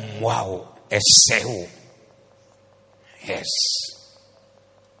emwao eseo. Yes.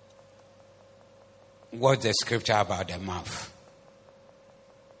 What's the scripture about the mouth?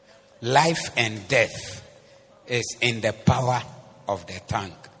 Life and death is in the power of the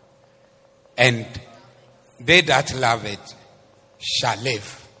tongue. And they that love it shall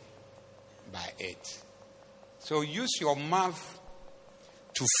live by it. So use your mouth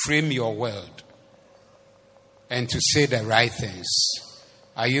to frame your world and to say the right things.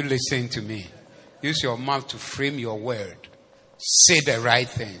 Are you listening to me? Use your mouth to frame your word. Say the right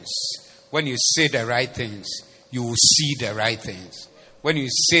things. When you say the right things, you will see the right things. When you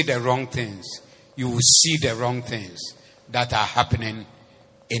say the wrong things, you will see the wrong things that are happening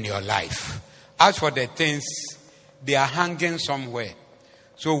in your life. As for the things, they are hanging somewhere.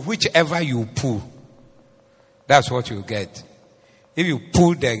 So whichever you pull, that's what you get. If you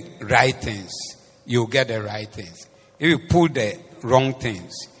pull the right things, you'll get the right things. If you pull the wrong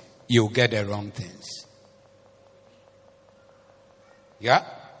things, you'll get the wrong things. Yeah?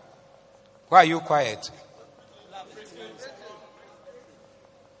 Why are you quiet?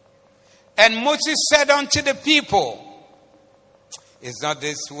 And Moses said unto the people, it's not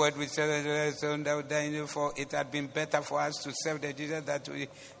this word which said, for it had been better for us to serve the Jesus that we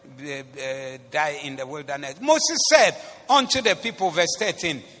die in the wilderness. Moses said unto the people, verse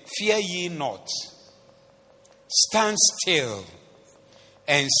 13, fear ye not, stand still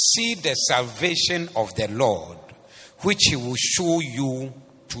and see the salvation of the Lord, which he will show you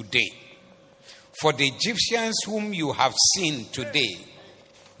today. For the Egyptians whom you have seen today,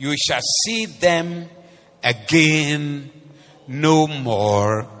 you shall see them again no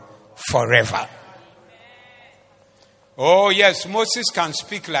more forever. Oh yes, Moses can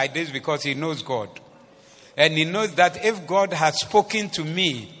speak like this because he knows God. And he knows that if God has spoken to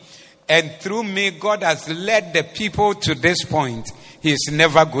me, and through me God has led the people to this point, he is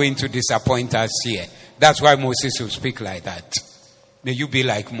never going to disappoint us here. That's why Moses will speak like that. May you be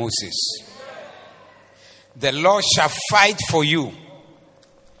like Moses. The Lord shall fight for you,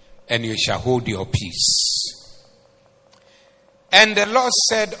 and you shall hold your peace. And the Lord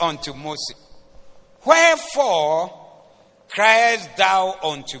said unto Moses, wherefore criest thou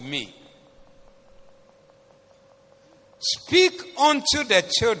unto me? Speak unto the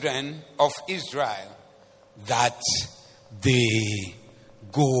children of Israel that they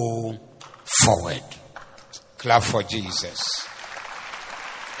go forward. Clap for Jesus.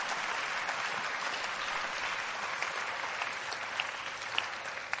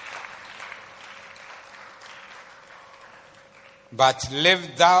 But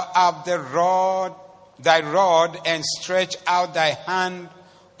lift thou up thy rod, and stretch out thy hand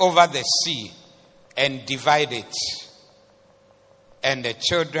over the sea, and divide it. And the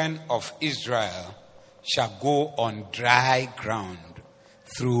children of Israel shall go on dry ground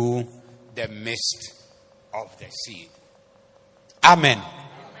through the midst of the sea. Amen. Amen.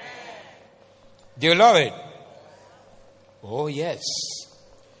 Do you love it? Oh yes.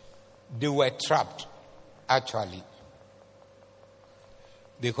 They were trapped, actually.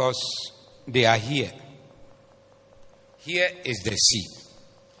 Because they are here. Here is the sea.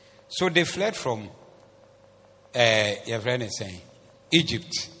 So they fled from, your friend is saying,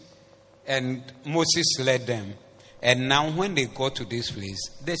 Egypt. And Moses led them. And now when they go to this place,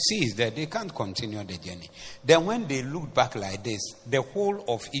 the sea is there. They can't continue the journey. Then when they looked back like this, the whole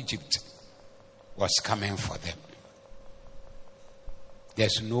of Egypt was coming for them.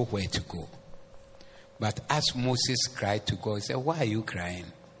 There's nowhere to go. But as Moses cried to God, he said, why are you crying?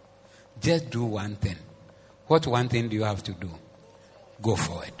 Just do one thing. What one thing do you have to do? Go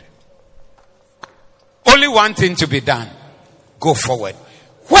forward. Only one thing to be done. Go forward.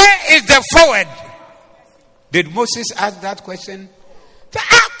 Where is the forward? Did Moses ask that question?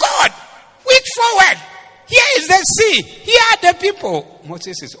 God, which forward? Here is the sea. Here are the people.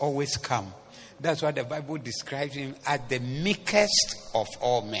 Moses is always calm. That's why the Bible describes him as the meekest of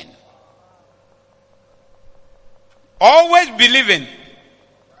all men. Always believing.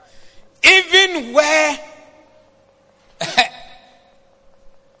 Even where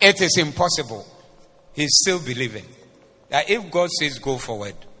it is impossible, he's still believing. That if God says go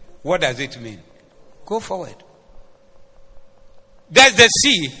forward, what does it mean? Go forward. There's the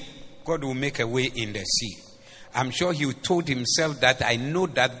sea. God will make a way in the sea. I'm sure he told himself that I know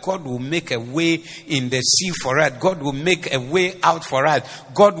that God will make a way in the sea for us. God will make a way out for us.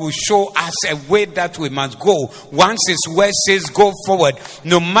 God will show us a way that we must go. Once his word says go forward,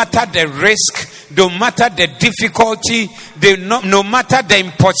 no matter the risk, no matter the difficulty, no matter the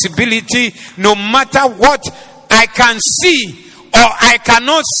impossibility, no matter what I can see or I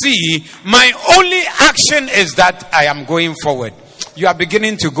cannot see, my only action is that I am going forward. You are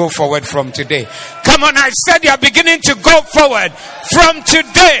beginning to go forward from today. Come on, I said you are beginning to go forward from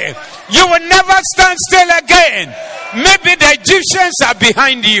today. You will never stand still again. Maybe the Egyptians are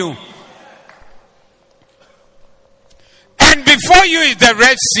behind you. And before you is the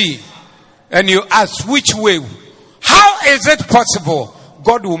Red Sea. And you ask, which way? How is it possible?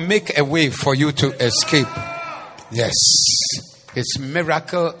 God will make a way for you to escape. Yes. His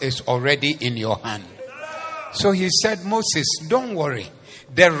miracle is already in your hand. So he said, Moses, don't worry.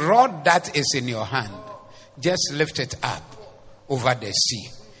 The rod that is in your hand, just lift it up over the sea.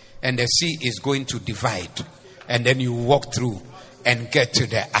 And the sea is going to divide. And then you walk through and get to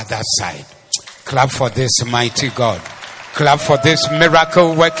the other side. Clap for this mighty God. Clap for this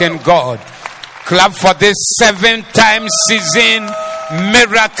miracle working God. Clap for this 7-time season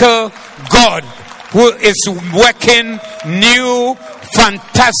miracle God who is working new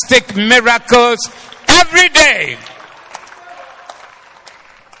fantastic miracles every day.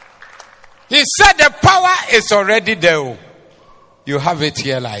 He said the power is already there. You have it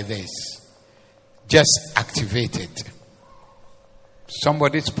here like this. Just activate it.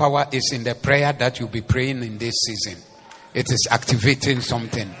 Somebody's power is in the prayer that you'll be praying in this season. It is activating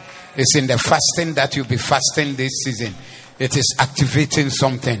something. It's in the fasting that you'll be fasting this season. It is activating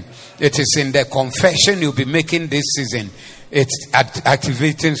something. It is in the confession you'll be making this season. It's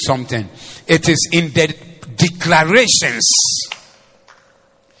activating something. It is in the declarations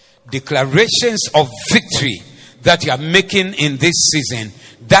of victory that you are making in this season.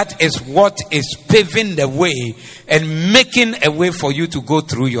 That is what is paving the way and making a way for you to go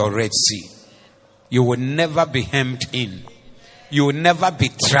through your Red Sea. You will never be hemmed in. You will never be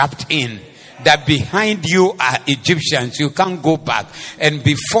trapped in. That behind you are Egyptians. You can't go back. And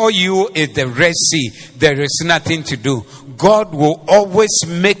before you is the Red Sea. There is nothing to do. God will always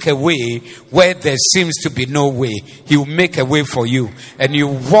make a way where there seems to be no way. He will make a way for you. And you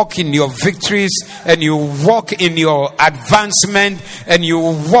walk in your victories. And you walk in your advancement. And you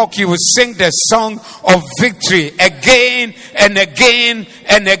walk, you will sing the song of victory again and again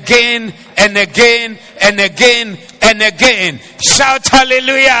and again and again and again and again. Shout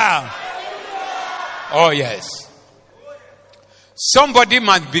hallelujah. Oh yes. Somebody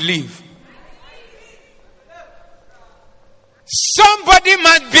must believe. Somebody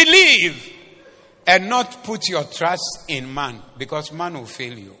must believe and not put your trust in man, because man will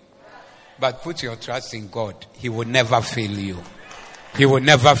fail you. But put your trust in God. He will never fail you. He will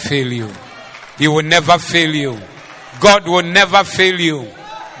never fail you. He will never fail you. God will never fail you.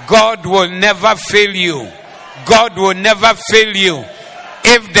 God will never fail you. God will never fail you.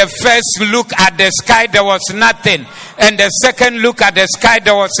 If the first look at the sky there was nothing, and the second look at the sky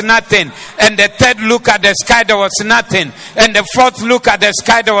there was nothing, and the third look at the sky there was nothing, and the fourth look at the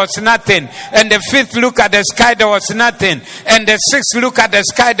sky there was nothing, and the fifth look at the sky there was nothing, and the sixth look at the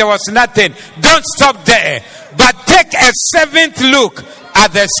sky there was nothing, don't stop there, but take a seventh look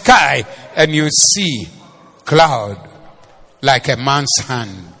at the sky and you see cloud like a man's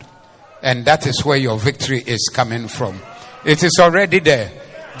hand. And that is where your victory is coming from. It is already there.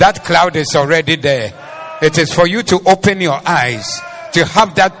 That cloud is already there. It is for you to open your eyes, to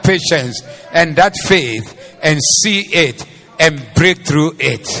have that patience and that faith and see it and break through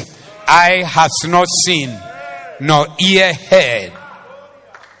it. Eye has not seen, nor ear heard,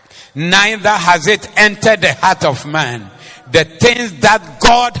 neither has it entered the heart of man, the things that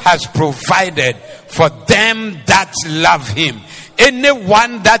God has provided for them that love him.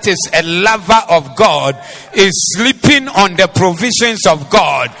 Anyone that is a lover of God is sleeping on the provisions of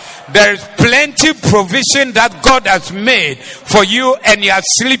God. There is plenty provision that God has made for you and you are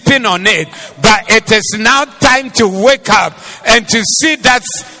sleeping on it. But it is now time to wake up and to see that,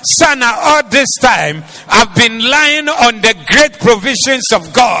 son, all this time I've been lying on the great provisions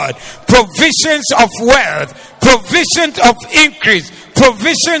of God. Provisions of wealth, provisions of increase,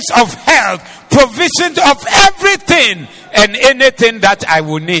 provisions of health, provisions of everything and anything that I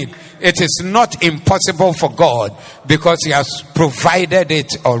will need. It is not impossible for God because he has provided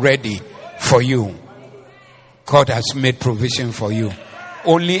it already for you. God has made provision for you.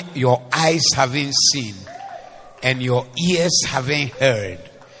 Only your eyes haven't seen and your ears haven't heard,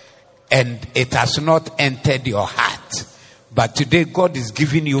 and it has not entered your heart. But today God is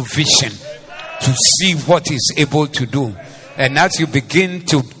giving you vision to see what he's able to do. And as you begin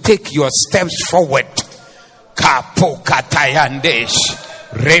to take your steps forward,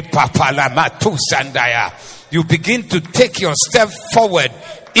 you begin to take your step forward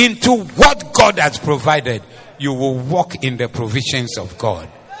into what God has provided. You will walk in the provisions of God.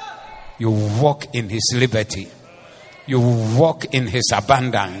 You will walk in his liberty. You will walk in his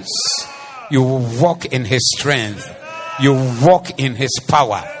abundance. You will walk in his strength. You will walk in his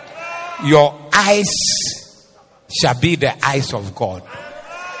power. Your eyes shall be the eyes of God.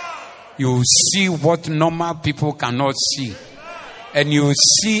 You see what normal people cannot see. And you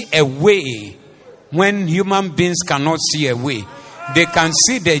see a way when human beings cannot see a way. They can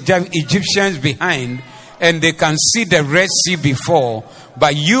see the Egyptians behind and they can see the Red Sea before,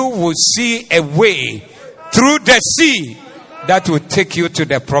 but you will see a way through the sea that will take you to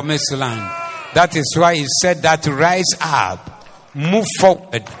the promised land. That is why he said that rise up, move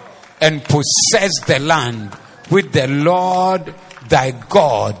forward and possess the land which the Lord thy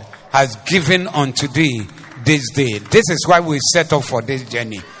God has given unto thee this day. This is why we set off for this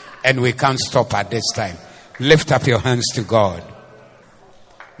journey, and we can't stop at this time. Lift up your hands to God.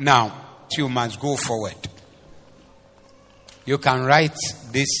 Now, you must go forward. You can write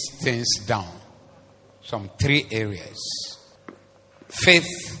these things down. Some 3 areas.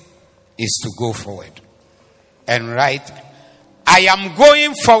 Faith is to go forward. And write, I am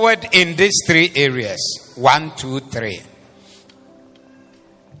going forward in these 3 areas. 1, 2, 3.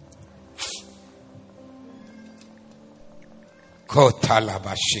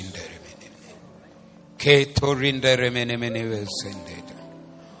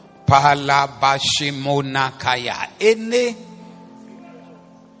 Any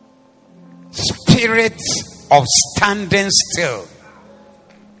spirit of standing still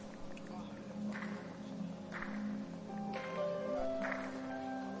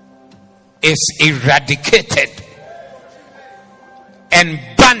is eradicated and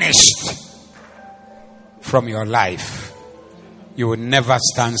banished from your life. You will never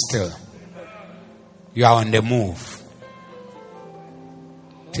stand still. You are on the move.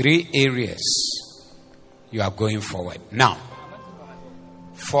 3 areas you are going forward. Now,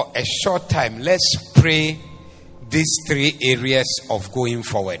 for a short time, let's pray these 3 areas of going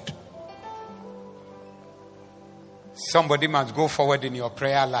forward. Somebody must go forward in your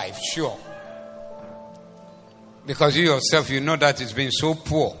prayer life, sure. Because you yourself, you know that it's been so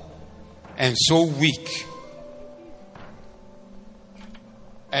poor and so weak.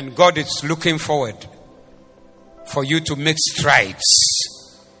 And God is looking forward for you to make strides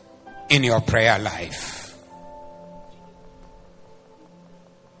in your prayer life.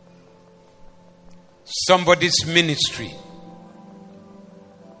 Somebody's ministry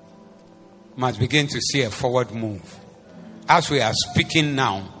must begin to see a forward move. As we are speaking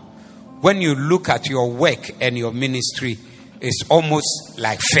now, when you look at your work and your ministry, it's almost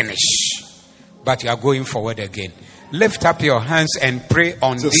like finish. But you are going forward again. Lift up your hands and pray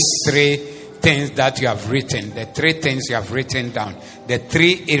on these 3 things that you have written. The 3 things you have written down. The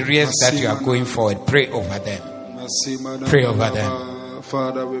 3 areas that you are going forward. Pray over them. Pray over them.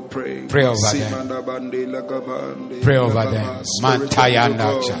 Father, we pray. Pray over them. Pray over them.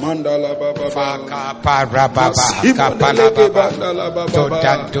 Mantayanda. Faka parababa. Kapalababa.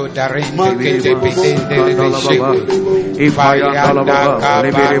 Dodando darinde kete bidinde rishik. Ifayanda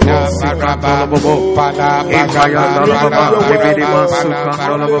kabada barababa. Ifayanda lababa. Libidi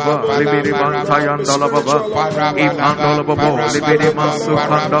masukandalababa. Libidi mantayandalababa. Ifandalababa. Libidi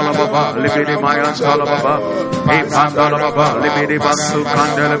masukandalababa. Libidi mayandalababa. Ifandalababa. Libidi masukandalababa.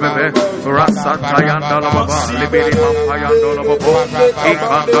 Kandelebebe, Rasatayandalababa, Libidi Mampayandalababa,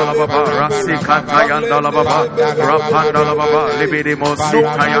 Ikandalababa, Rasi Kantayandalababa, Rapandalababa, Libidi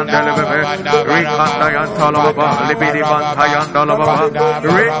Mosukayandalabebe, Rikandayantalababa, Libidi Mantayandalababa,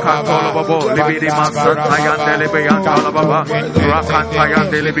 Rikantolababa, Libidi Masantayandelebeyantalababa,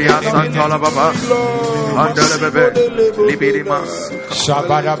 Rakantayandelebeyantalababa, Andelebebe, Libidi Mas,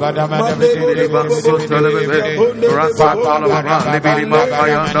 Shabadabadamada, Libidi Masuntelebebe, Rasatalababa, Libidi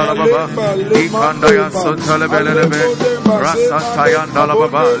Makayandalababa, Ikandaya Suntalebelebe,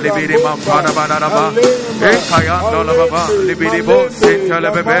 Rasatayandalababa, Libidi Mampanabanaba, Ekayandalababa, Libidi Bo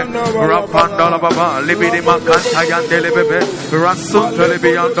Sintelebebe, Rapandalababa, Libidi Makantayandelebebe,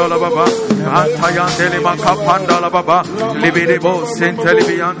 Rasuntelebiyandalababa, Antayandelema Kapandalababa, Libidi Bo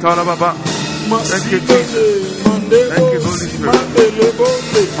Sintelebiyantalababa. Thank you, Jesus. Thank you, Holy Spirit.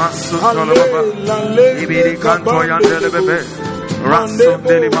 Masuntalababa, Libidi Kantoyandelebebe,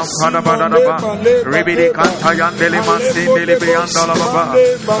 Rasundeli Mampanabanaba, Ribidi Kantayandeli Masindeli Beyandalababa,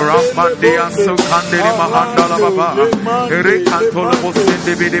 Rambandia Sukandeli Mahandalababa, Rikantolabo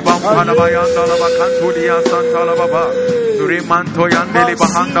Sindibidi Bampanabayandalaba, Kantudia Santalababa, Rimantoyandeli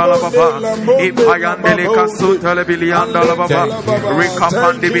Bahandalababa, Ipayandeli Kasutelebiliandalababa,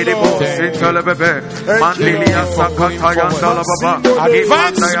 Rikapandibidi Bo Sintelebebe, Mandilia Sakatayandalababa,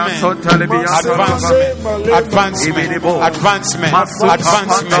 Ipandaya Sotelebiandalababa, Advancement.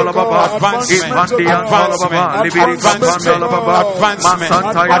 Advancement.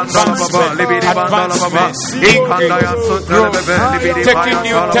 Taking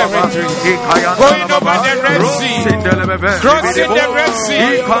new territory. Going over the Red Sea. Crossing the Red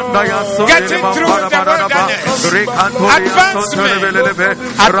Sea. Getting through the wilderness.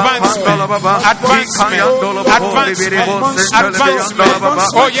 Advancement.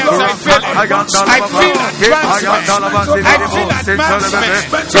 Oh yes, I feel it. I feel advancement. I feel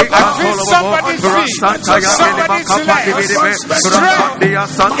advancement. I feel somebody's feet. Somebody's life.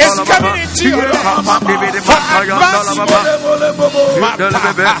 Strength is coming into your life. For advancement.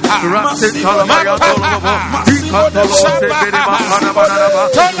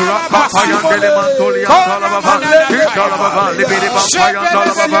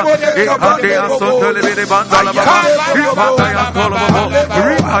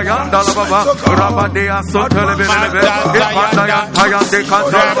 Ikayanda Baba, Rabadea Sotelebe, Ipandaya Tayande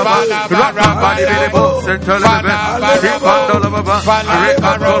Kantalaba, Rabadi Bilebo, Sentelebe, Ipandala Baba,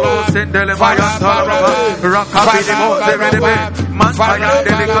 Rekatolo Sendelebaya Talaba, Rakabidebo, Zebedebe, Mantaya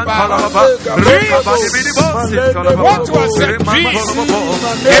Delikantalaba, Rekabadi Bilebo, Sentelaba, What was a dream?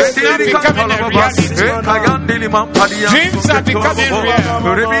 It's now becoming a reality. Dreams are becoming real.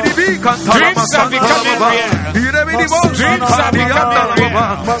 Dreams are becoming real. Dreams are becoming real.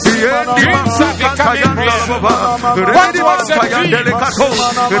 Dreams are becoming real. What was a dream? It's becoming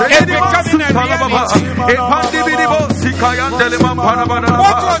a reality.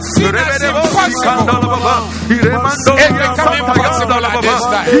 What was seen as impossible is becoming possible at this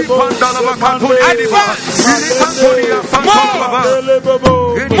time.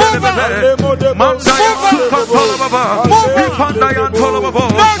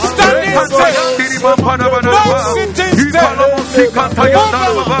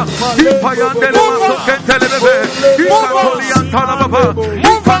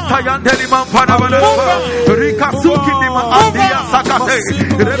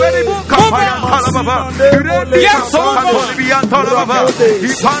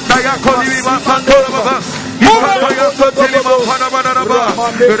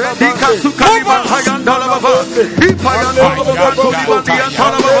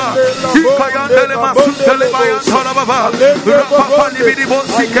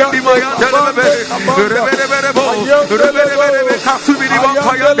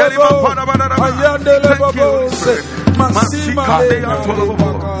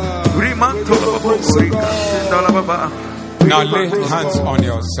 Now lay hands on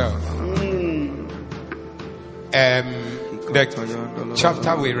yourself. The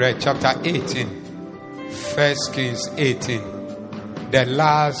chapter we read, chapter 18, 1 Kings 18, the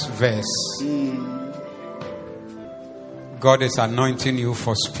last verse. God is anointing you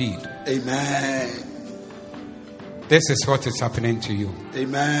for speed. Amen. This is what is happening to you.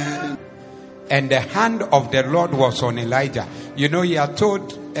 Amen. And the hand of the Lord was on Elijah. You know, he had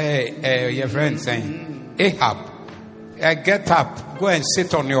told your friend saying, Ahab, get up, go and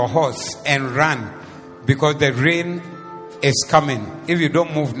sit on your horse and run, because the rain is coming. If you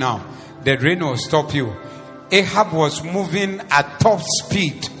don't move now, the rain will stop you. Ahab was moving at top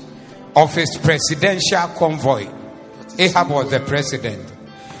speed of his presidential convoy. Ahab was the president.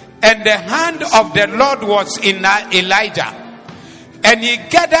 And the hand of the Lord was in Elijah. And he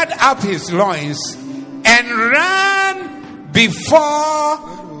gathered up his loins and ran before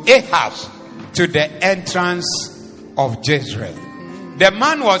Ahab to the entrance of Jezreel. The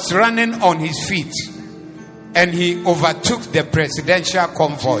man was running on his feet, and he overtook the presidential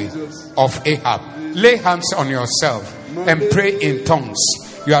convoy of Ahab. Lay hands on yourself and pray in tongues.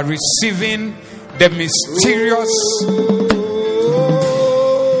 You are receiving the mysterious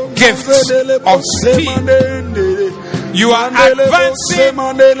gift of speed. You are advancing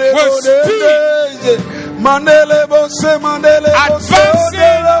with speed. Advancing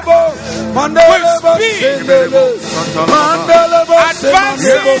with speed.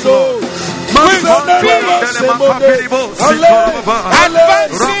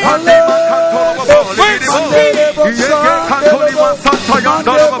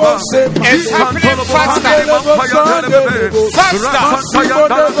 It's happening faster.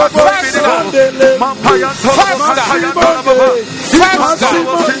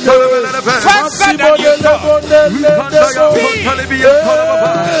 Faster than you thought.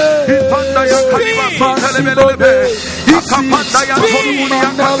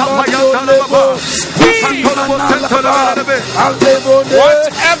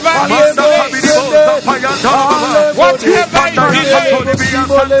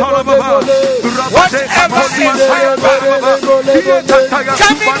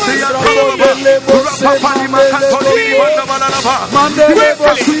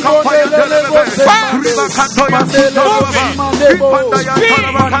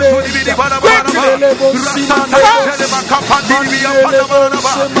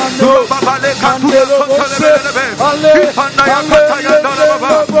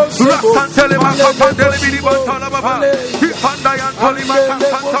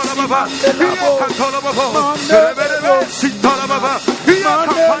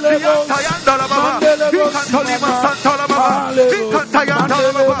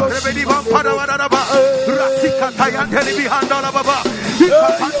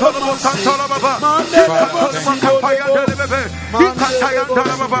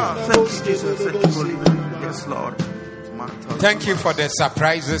 Thank you for the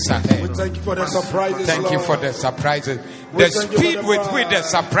surprises ahead. We thank you for the surprises. Thank you Lord. for the surprises. We The thank you speed for the with which the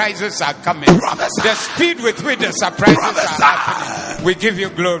surprises are coming. The speed with which the surprises are happening. We give you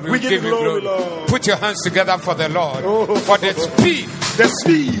glory. We give you glory, Lord. Put your hands together for the Lord. Oh. For the speed. The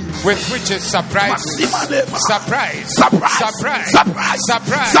speed With which is surprises. Surprise. Surprise. Surprise. Surprise. Surprise.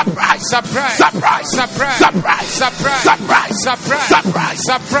 Surprise. Surprise. Surprise. Surprise. Surprise. Surprise. Surprise. Surprise. Surprise.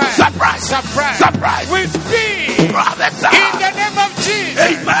 Surprise. Surprise. Surprise. Surprise. With speed. In the name of Jesus.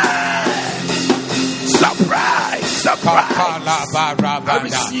 Amen. Surprise. Surprise. I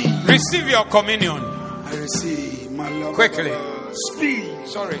receive. Receive your communion. I receive. My Lord. Quickly. Speed.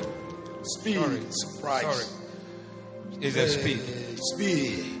 Sorry. Speed. Sorry. Surprise. Sorry. It's a speed.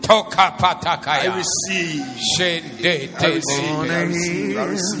 Speed. Toka patakaya. I receive. Shende I receive. I receive. I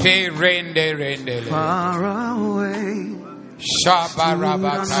receive. Pe rende rende. Far away.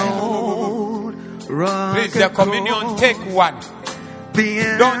 Shabarabataya. Please, the communion, take one.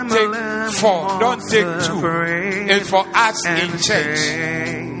 Don't take 4. Don't take 2. It's for us in church.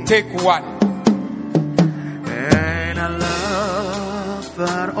 Take one. And I love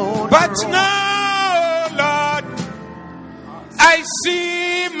that old But now, Lord, I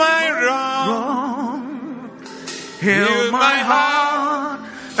see my wrong. Heal my heart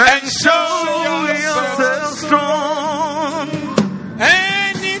and show yourself strong.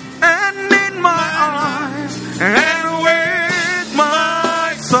 And in my eyes and with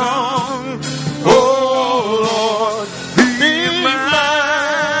my song, oh Lord, be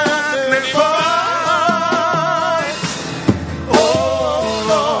magnified. Oh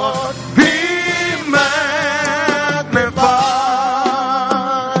Lord, be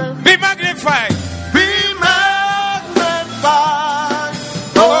magnified. Be magnified. Be magnified.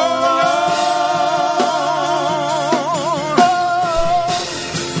 Oh Lord,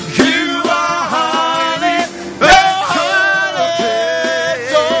 you are highly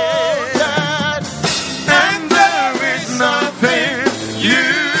exalted, and there is nothing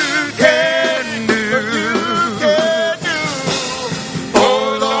you can do.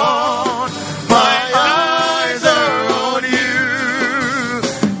 Oh Lord, my eyes are on you.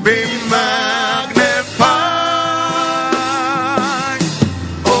 Be magnified.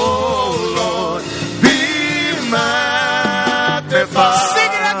 Oh Lord, be magnified.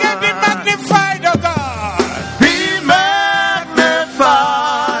 Sing it again. Be magnified, oh God. Be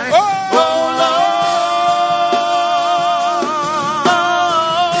magnified. Oh,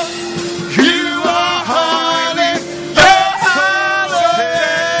 Lord, you are highly exalted,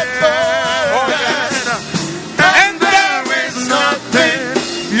 and there is nothing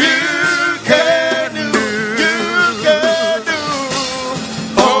you can do.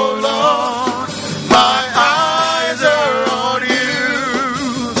 Oh Lord, my eyes are on you.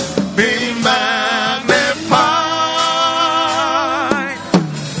 Be magnified.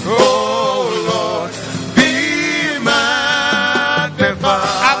 Oh Lord, be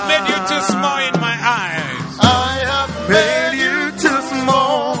magnified. I've made you too small in my eyes. I have made you too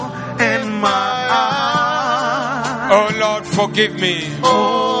small in my eyes. Oh Lord, forgive me.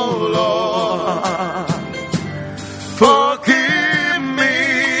 Oh Lord, forgive me.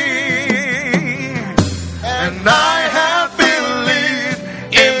 And I have believed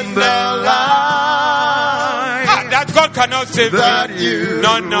in the lie That God cannot save that me. you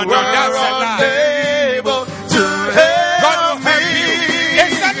No, that's a lie. unable to God help will help you.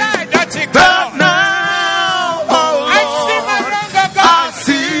 It's a me. lie that He But cannot. now, oh I see my Lord, wrong, oh I God.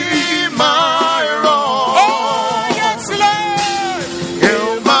 see my wrong. Oh, yes, Lord.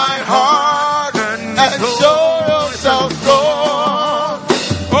 Heal my heart and show yourself strong.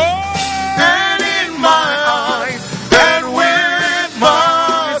 Oh, And in my eyes and with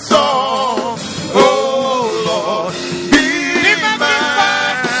my song, oh Lord, be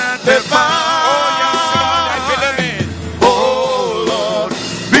magnified.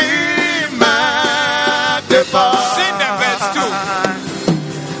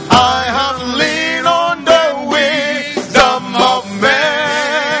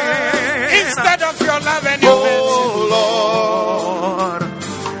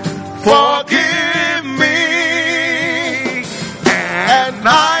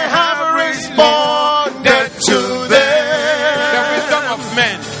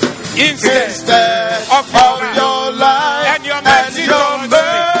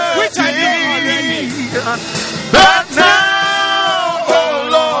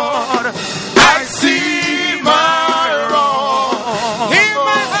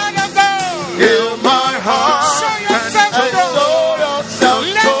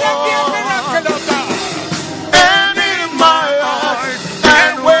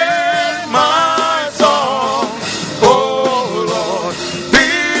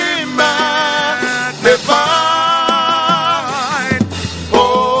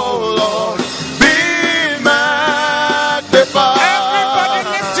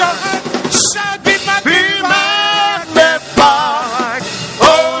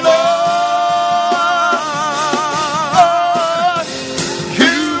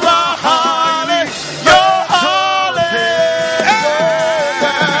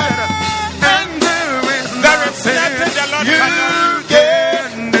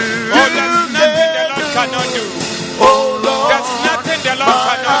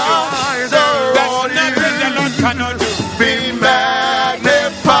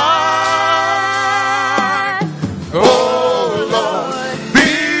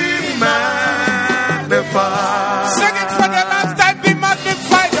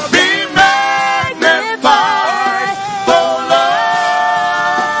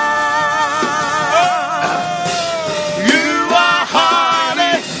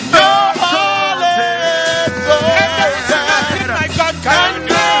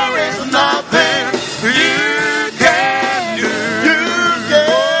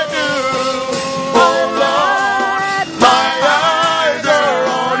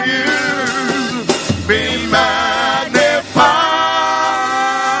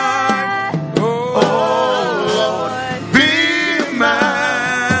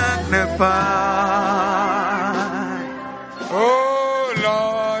 Oh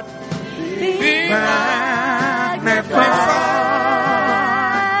Lord, be magnified.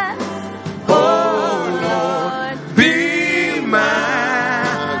 Oh Lord, be magnified.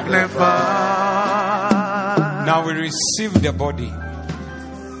 Now we receive the body.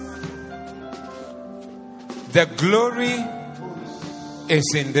 The glory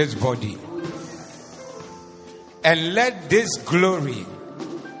is in this body. And let this glory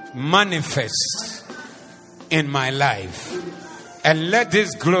manifest in my life. And let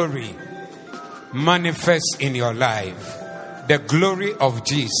this glory manifest in your life. The glory of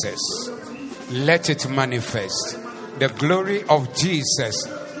Jesus, let it manifest. The glory of Jesus,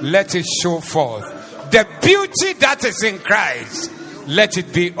 let it show forth. The beauty that is in Christ, let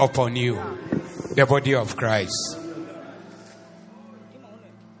it be upon you. The body of Christ.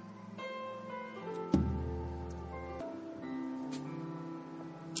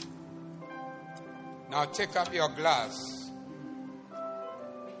 Now take up your glass.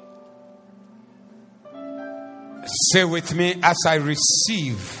 Say with me, as I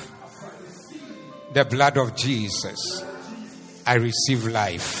receive the blood of Jesus, I receive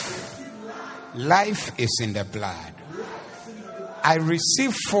life. Life is in the blood. I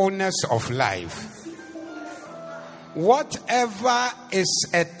receive fullness of life. Whatever is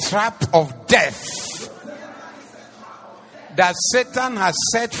a trap of death that Satan has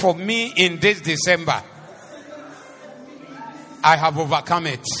set for me in this December, I have overcome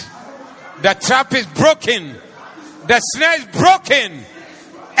it. The trap is broken. The snare is broken.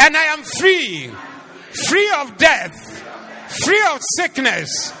 And I am free. Free of death. Free of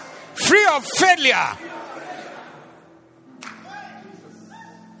sickness. Free of failure.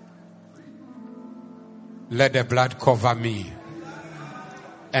 Let the blood cover me.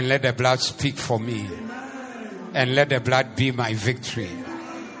 And let the blood speak for me. And let the blood be my victory.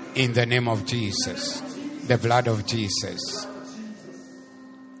 In the name of Jesus. The blood of Jesus.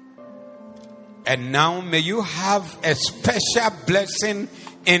 And now may you have a special blessing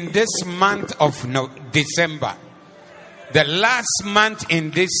in this month of December. The last month in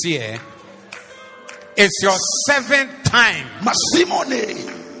this year is your 7th time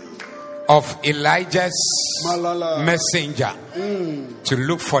of Elijah's messenger to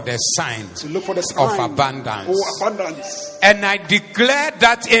look for the sign of abundance. And I declare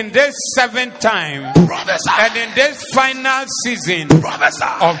that in this 7th time and in this final season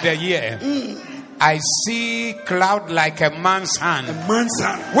of the year, I see cloud like a man's hand,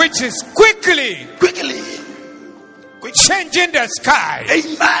 which is quickly changing the sky,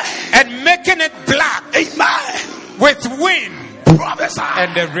 and making it black, with wind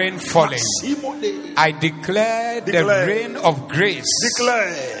and the rain falling. I declare the rain of grace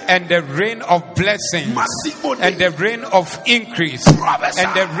and the rain of blessings and the rain of increase and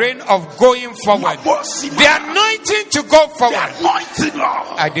the rain of going forward. The anointing to go forward.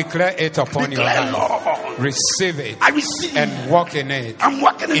 I declare it upon your life. Receive it and walk in it.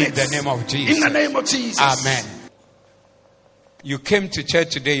 In the name of Jesus. Amen. You came to church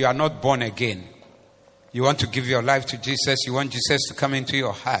today, you are not born again. You want to give your life to Jesus. You want Jesus to come into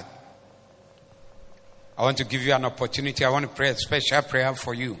your heart. I want to give you an opportunity. I want to pray a special prayer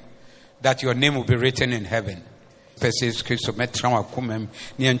for you, that your name will be written in heaven. Just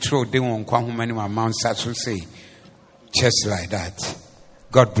like that.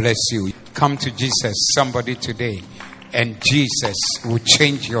 God bless you. Come to Jesus, somebody today, and Jesus will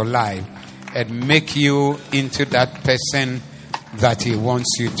change your life and make you into that person that He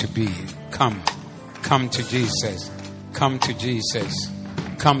wants you to be. Come to Jesus. Come to Jesus.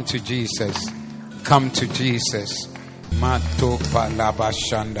 Come to Jesus. Come to Jesus. Mato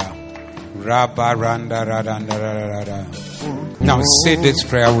palabashanda. Rabaranda radanda rada. Now say this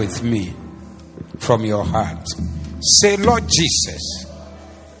prayer with me from your heart. Say, Lord Jesus,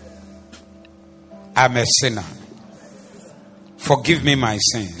 I'm a sinner. Forgive me my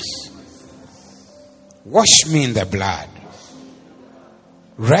sins. Wash me in the blood.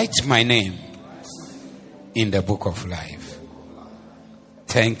 Write my name in the book of life.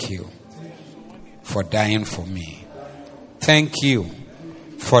 Thank you for dying for me. Thank you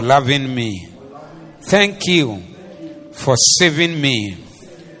for loving me. Thank you for saving me.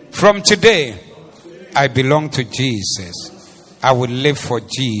 From today, I belong to Jesus. I will live for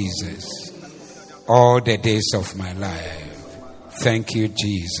Jesus all the days of my life. Thank you,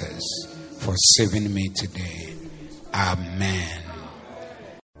 Jesus, for saving me today. Amen.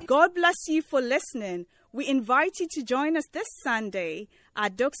 God bless you for listening. We invite you to join us this Sunday. Our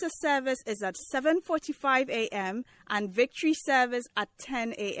Doxa service is at 7:45 a.m. and Victory service at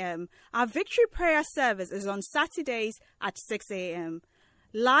 10 a.m. Our Victory prayer service is on Saturdays at 6 a.m.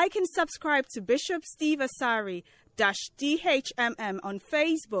 Like and subscribe to Bishop Steve Asari DHMM on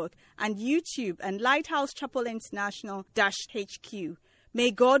Facebook and YouTube and Lighthouse Chapel International HQ.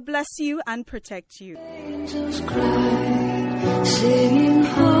 May God bless you and protect you. Angels cry, singing